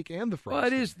of the cake and the frosting. Well,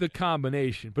 it is the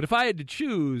combination. But if I had to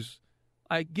choose,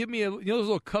 give me those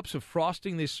little cups of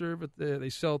frosting they serve they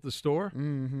sell at the store.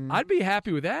 Mm-hmm. I'd be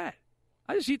happy with that.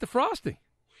 I just eat the frosting.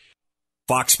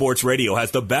 Fox Sports Radio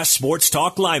has the best sports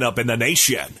talk lineup in the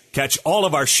nation. Catch all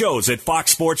of our shows at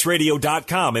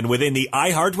foxsportsradio.com and within the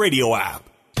iHeartRadio app.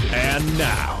 And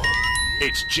now,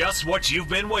 it's just what you've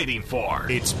been waiting for.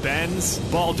 It's Ben's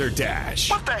Balderdash.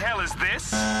 What the hell is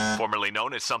this? Formerly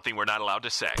known as something we're not allowed to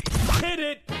say. Hit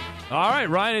it! All right,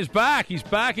 Ryan is back. He's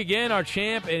back again, our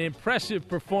champ. An impressive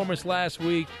performance last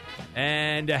week.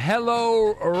 And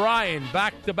hello, Ryan.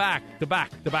 Back to back.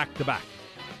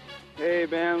 Hey,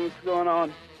 man, what's going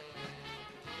on?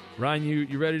 Ryan,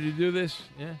 you ready to do this?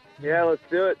 Yeah? Yeah, let's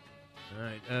do it. All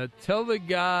right. Tell the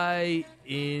guy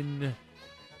in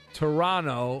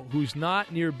Toronto who's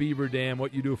not near Beaver Dam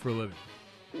what you do for a living.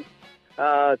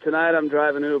 Tonight I'm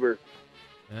driving Uber.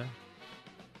 Yeah?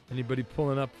 Anybody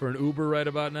pulling up for an Uber right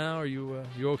about now? Are you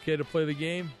okay to play the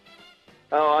game?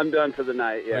 Oh, I'm done for the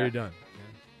night, yeah. Oh, you're done.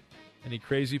 Yeah. Any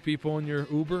crazy people in your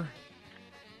Uber?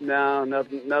 No,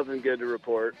 nothing good to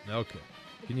report. Okay.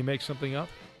 Can you make something up?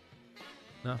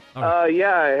 No?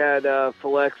 Yeah, I had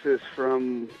Philexis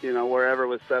from, wherever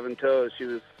with 7 toes. She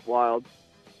was wild.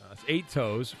 It's 8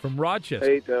 Toes from Rochester.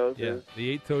 8 Toes, yeah.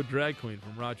 The 8-toed drag queen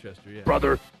from Rochester, yeah.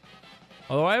 Brother.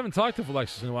 Although I haven't talked to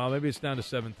Philexis in a while. Maybe it's down to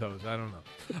 7 toes. I don't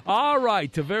know. All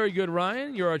right. To very good,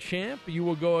 Ryan. You're our champ. You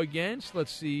will go against.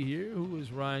 Let's see here. Who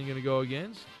is Ryan going to go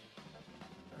against?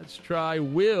 Let's try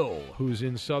Will, who's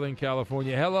in Southern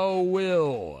California. Hello,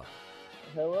 Will.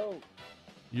 Hello.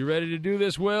 You ready to do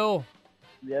this, Will?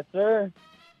 Yes, sir.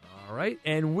 All right.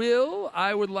 And, Will,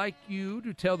 I would like you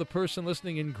to tell the person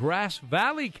listening in Grass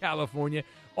Valley, California,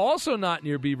 also not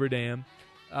near Beaver Dam,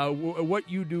 what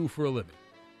you do for a living.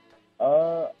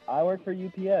 I work for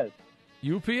UPS.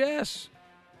 UPS?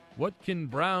 What can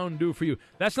Brown do for you?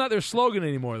 That's not their slogan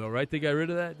anymore, though, right? They got rid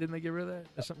of that? Didn't they get rid of that?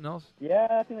 That's something else? Yeah,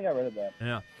 I think they got rid of that.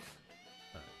 Yeah.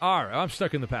 All right, I'm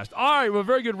stuck in the past. All right, well,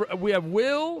 very good. We have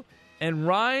Will and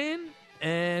Ryan,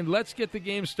 and let's get the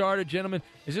game started, gentlemen.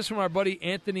 Is this from our buddy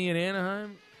Anthony in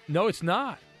Anaheim? No, it's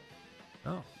not.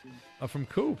 No. From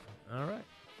Coop. All right,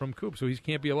 from Coop, so he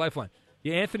can't be a lifeline.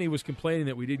 Yeah, Anthony was complaining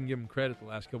that we didn't give him credit the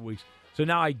last couple weeks. So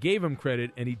now I gave him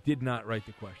credit, and he did not write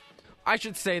the question. I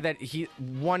should say that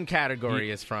one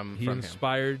category is from he him.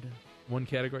 inspired one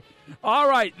category. All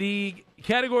right, the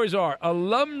categories are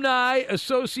Alumni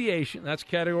Association. That's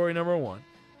category number 1.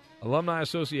 Alumni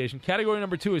Association. Category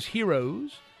number 2 is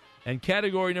Heroes. And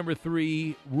category number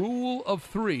 3, Rule of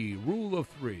 3. Rule of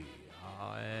 3.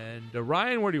 And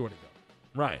Ryan, where do you want to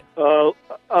go? Ryan.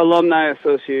 Alumni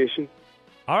Association.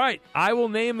 All right, I will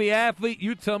name the athlete.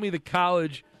 You tell me the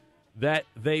college that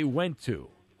they went to.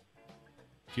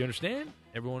 Do you understand?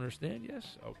 Everyone understand?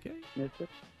 Yes? Okay. Yes, sir.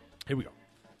 Here we go.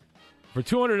 For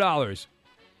 $200,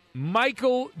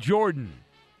 Michael Jordan.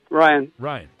 Ryan.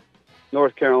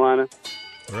 North Carolina.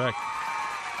 Correct.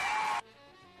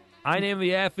 I name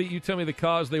the athlete. You tell me the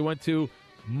cause they went to.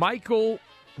 Michael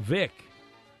Vick.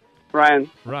 Ryan.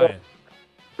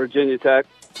 Virginia Tech.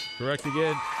 Correct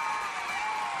again.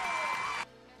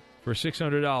 For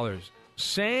 $600,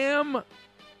 Sam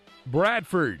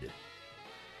Bradford.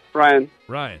 Ryan.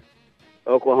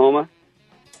 Oklahoma.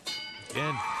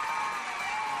 Again.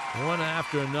 One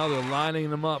after another, lining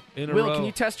them up in a row. Will, can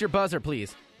you test your buzzer,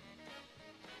 please?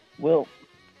 Will.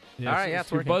 Yes, All right, yeah, it's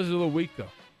your working. buzzer's a little weak, though.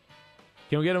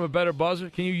 Can we get him a better buzzer?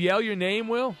 Can you yell your name,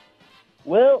 Will?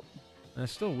 Will.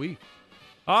 That's still weak.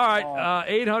 All right,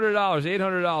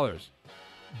 $800.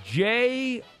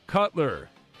 Jay Cutler.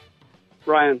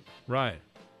 Ryan.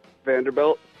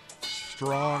 Vanderbilt.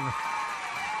 Strong.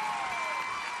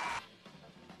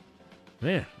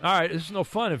 Man, all right, this is no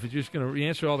fun if you're just going to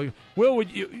answer all the... Will,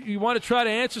 would you want to try to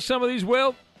answer some of these,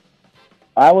 Will?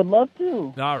 I would love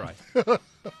to. All right.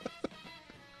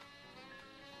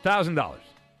 $1,000.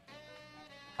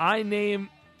 I name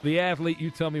the athlete, you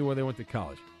tell me where they went to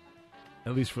college.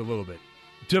 At least for a little bit.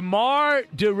 DeMar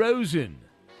DeRozan.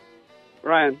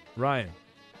 Ryan.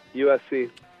 USC.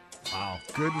 Wow.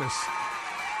 Goodness.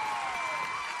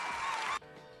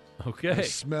 Okay. I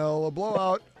smell a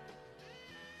blowout.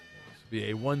 Be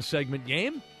a one-segment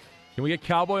game. Can we get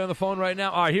Cowboy on the phone right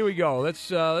now? All right, here we go. Let's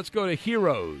go to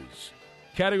heroes.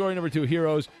 Category number 2,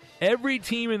 heroes. Every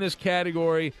team in this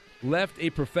category left a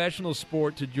professional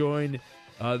sport to join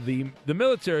the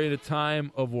military at a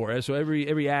time of war. So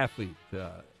every athlete.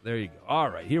 There you go. All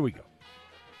right, here we go.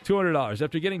 $200.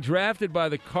 After getting drafted by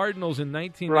the Cardinals in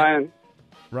 1990.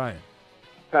 Ryan.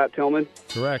 Pat Tillman.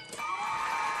 Correct.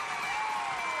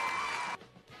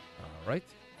 All right.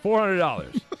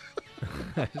 $400.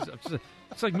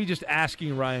 It's like me just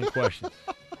asking Ryan questions.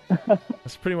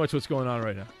 That's pretty much what's going on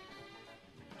right now.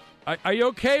 Are you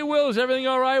okay, Will? Is everything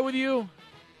all right with you?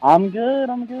 I'm good.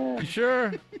 You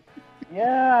sure?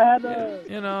 Yeah, I had to.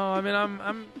 You know, I mean, I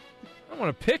don't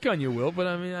want to pick on you, Will, but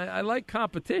I mean, I like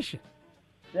competition.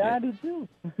 Yeah, I do too.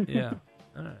 Yeah.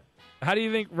 All right. How do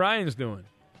you think Ryan's doing?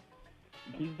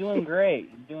 He's doing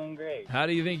great. How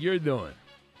do you think you're doing?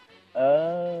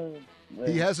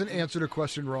 He hasn't answered a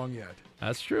question wrong yet.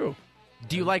 That's true.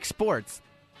 Do you like sports?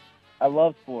 I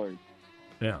love sports.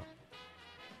 Yeah.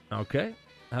 Okay.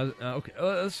 Okay.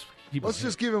 Let's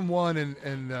just give him one,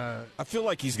 and I feel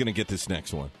like he's going to get this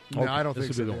next one. No, I don't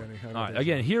think so, the Danny. one. All right.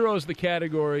 Again, heroes the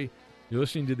category. You're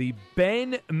listening to the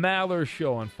Ben Maller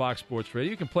Show on Fox Sports Radio.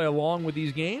 You can play along with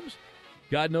these games.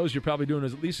 God knows you're probably doing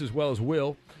at least as well as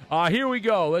Will. Here we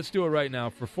go. Let's do it right now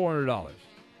for $400.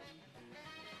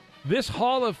 This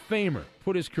Hall of Famer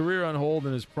put his career on hold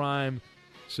in his prime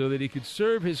so that he could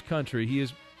serve his country. He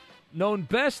is known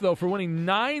best, though, for winning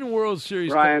 9 World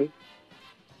Series. Ryan.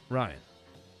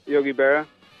 Yogi Berra.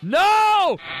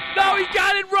 No, he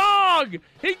got it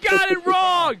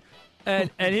wrong. And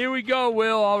here we go,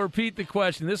 Will. I'll repeat the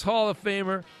question. This Hall of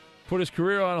Famer put his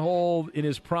career on hold in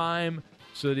his prime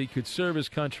so that he could serve his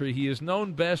country. He is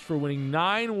known best for winning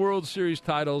 9 World Series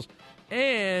titles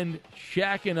and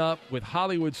shacking up with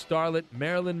Hollywood starlet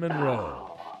Marilyn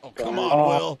Monroe. Oh, come on,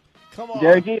 Will. Come on.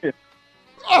 Derek Jeter.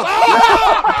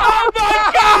 Oh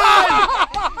my God!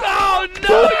 Oh,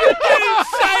 no, you didn't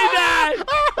say that!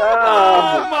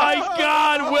 Oh, my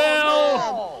God,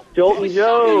 Will! Jolton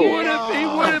Joe. He would have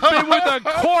been with a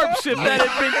corpse if that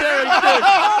had been Derek Jeter.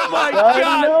 Oh, my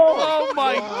God. Oh,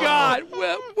 my God.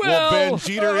 Well, Ben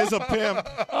Jeter is a pimp.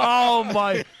 Oh,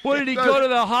 my. What, did he go to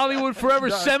the Hollywood Forever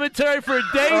Cemetery for a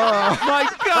date? My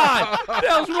God. What the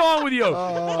hell's wrong with you?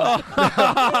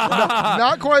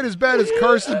 Not quite as bad as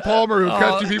Carson Palmer, who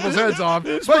cut 2 people's heads off,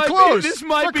 but close. This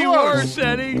might be worse,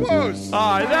 Eddie. Close.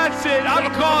 All right, that's it.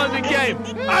 I'm calling the game.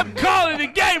 I'm calling the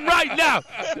game right now.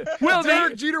 Will,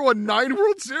 Derek Jeter won 9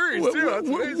 World Series, too. That's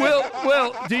amazing.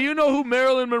 Will, do you know who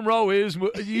Marilyn Monroe is?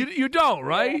 You don't,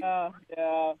 right?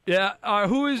 Yeah.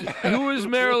 Who is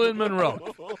Marilyn Monroe?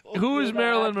 Who is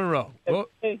Marilyn Monroe?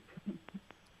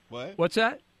 What? What's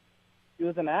that? She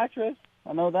was an actress.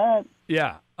 I know that.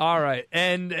 Yeah. All right.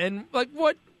 And like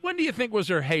what? When do you think was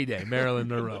her heyday, Marilyn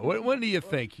Monroe? When do you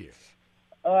think here?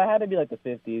 It had to be like the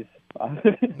 50s.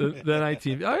 the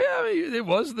 19. Oh yeah, I mean, it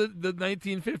was the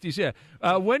 1950s. Yeah.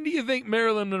 When do you think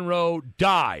Marilyn Monroe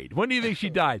died? When do you think she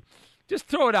died? Just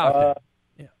throw it out there.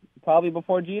 Probably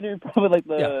before Jeter. Probably like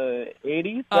the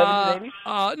 80s, 70s,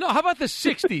 80s. No, how about the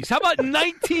 60s? How about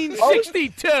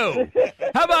 1962?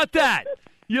 How about that?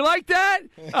 You like that?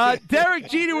 Derek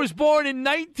Jeter was born in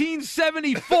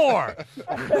 1974.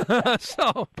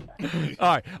 So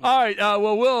All right.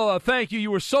 Well, Will, thank you.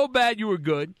 You were so bad, you were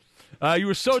good. You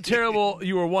were so terrible,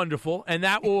 you were wonderful, and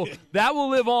that will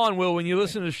live on, Will. When you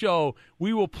listen to the show,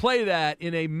 we will play that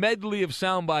in a medley of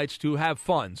sound bites to have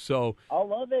fun. So I'll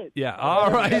love it. Yeah,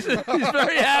 all right. He's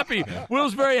very happy.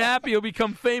 Will's very happy. He'll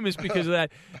become famous because of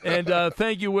that. And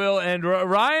thank you, Will. And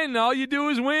Ryan, all you do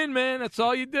is win, man. That's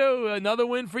all you do. Another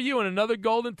win for you and another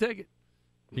golden ticket.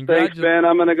 Thanks, Ben.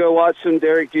 I'm going to go watch some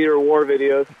Derek Jeter war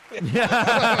videos. I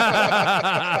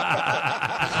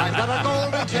got a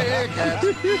golden ticket.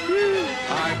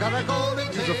 I got a golden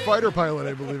ticket. He's a fighter pilot,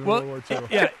 I believe, in World War II.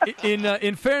 Yeah,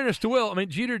 in fairness to Will, I mean,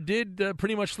 Jeter did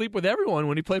pretty much sleep with everyone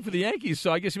when he played for the Yankees,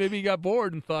 so I guess maybe he got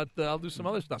bored and thought, I'll do some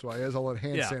other stuff. That's why he has all that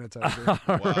hand sanitizer.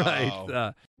 All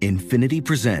right. Infiniti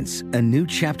presents a new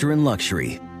chapter in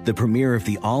luxury, the premiere of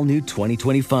the all-new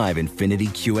 2025 Infiniti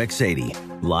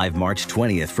QX80, live March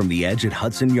 20th from the Edge at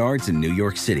Hudson Yards in New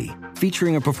York City,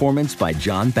 featuring a performance by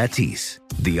John Batiste.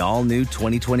 The all-new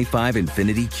 2025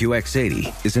 Infiniti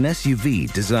QX80 is an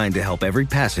SUV designed to help every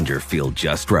passenger feel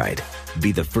just right.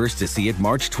 Be the first to see it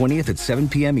March 20th at 7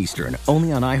 p.m. Eastern,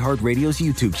 only on iHeartRadio's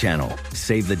YouTube channel.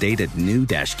 Save the date at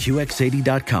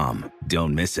new-QX80.com.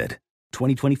 Don't miss it.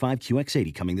 2025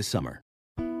 QX80 coming this summer.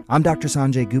 I'm Dr.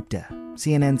 Sanjay Gupta,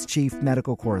 CNN's chief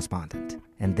medical correspondent,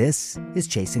 and this is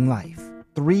Chasing Life.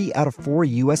 3 out of 4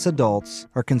 U.S. adults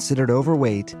are considered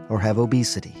overweight or have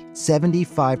obesity.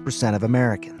 75% of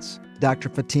Americans. Dr.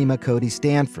 Fatima Cody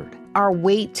Stanford. Our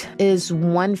weight is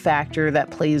one factor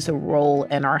that plays a role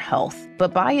in our health,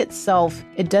 but by itself,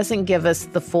 it doesn't give us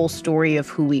the full story of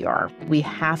who we are. We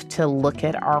have to look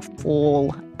at our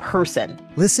full person.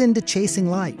 Listen to Chasing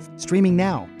Life, streaming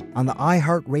now on the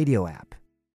iHeartRadio app.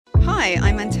 Hi,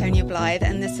 I'm Antonia Blythe,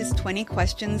 and this is 20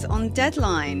 Questions on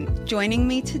Deadline. Joining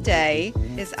me today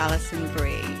is Alison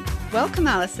Brie. Welcome,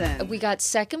 Alison. We got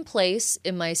second place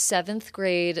in my 7th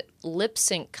grade lip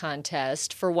sync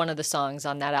contest for one of the songs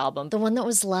on that album. The one that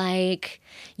was like,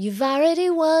 "You've already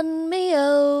won me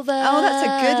over." Oh, that's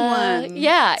a good one.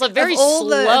 Yeah. It's like very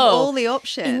slow. Of all the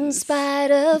options. In spite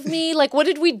of me. Like, what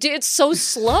did we do? It's so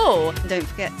slow. Don't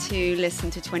forget to listen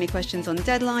to 20 Questions on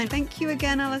Deadline. Thank you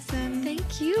again, Alison.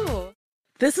 Thank you.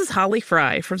 This is Holly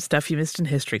Fry from Stuff You Missed in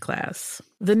History class.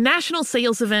 The national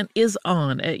sales event is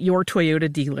on at your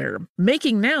Toyota dealer,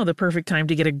 making now the perfect time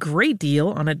to get a great deal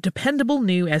on a dependable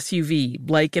new SUV,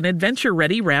 like an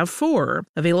adventure-ready RAV4.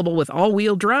 Available with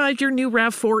all-wheel drive, your new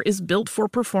RAV4 is built for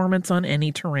performance on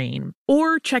any terrain.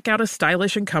 Or check out a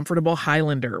stylish and comfortable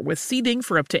Highlander with seating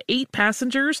for up to 8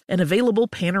 passengers and available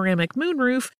panoramic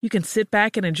moonroof. You can sit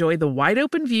back and enjoy the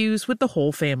wide-open views with the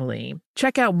whole family.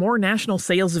 Check out more national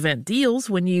sales event deals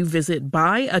when you visit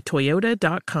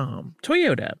buyatoyota.com.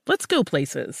 Toyota. Let's go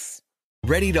places.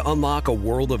 Ready to unlock a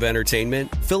world of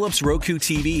entertainment? Philips Roku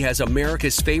TV has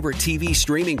America's favorite TV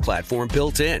streaming platform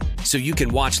built in, so you can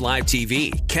watch live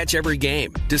TV, catch every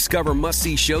game, discover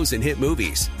must-see shows and hit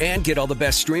movies, and get all the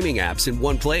best streaming apps in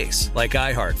one place, like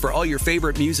iHeart for all your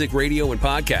favorite music, radio, and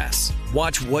podcasts.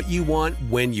 Watch what you want,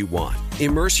 when you want.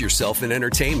 Immerse yourself in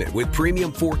entertainment with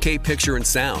premium 4K picture and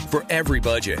sound for every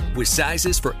budget, with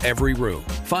sizes for every room.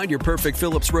 Find your perfect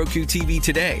Philips Roku TV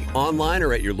today, online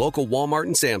or at your local Walmart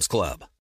and Sam's Club.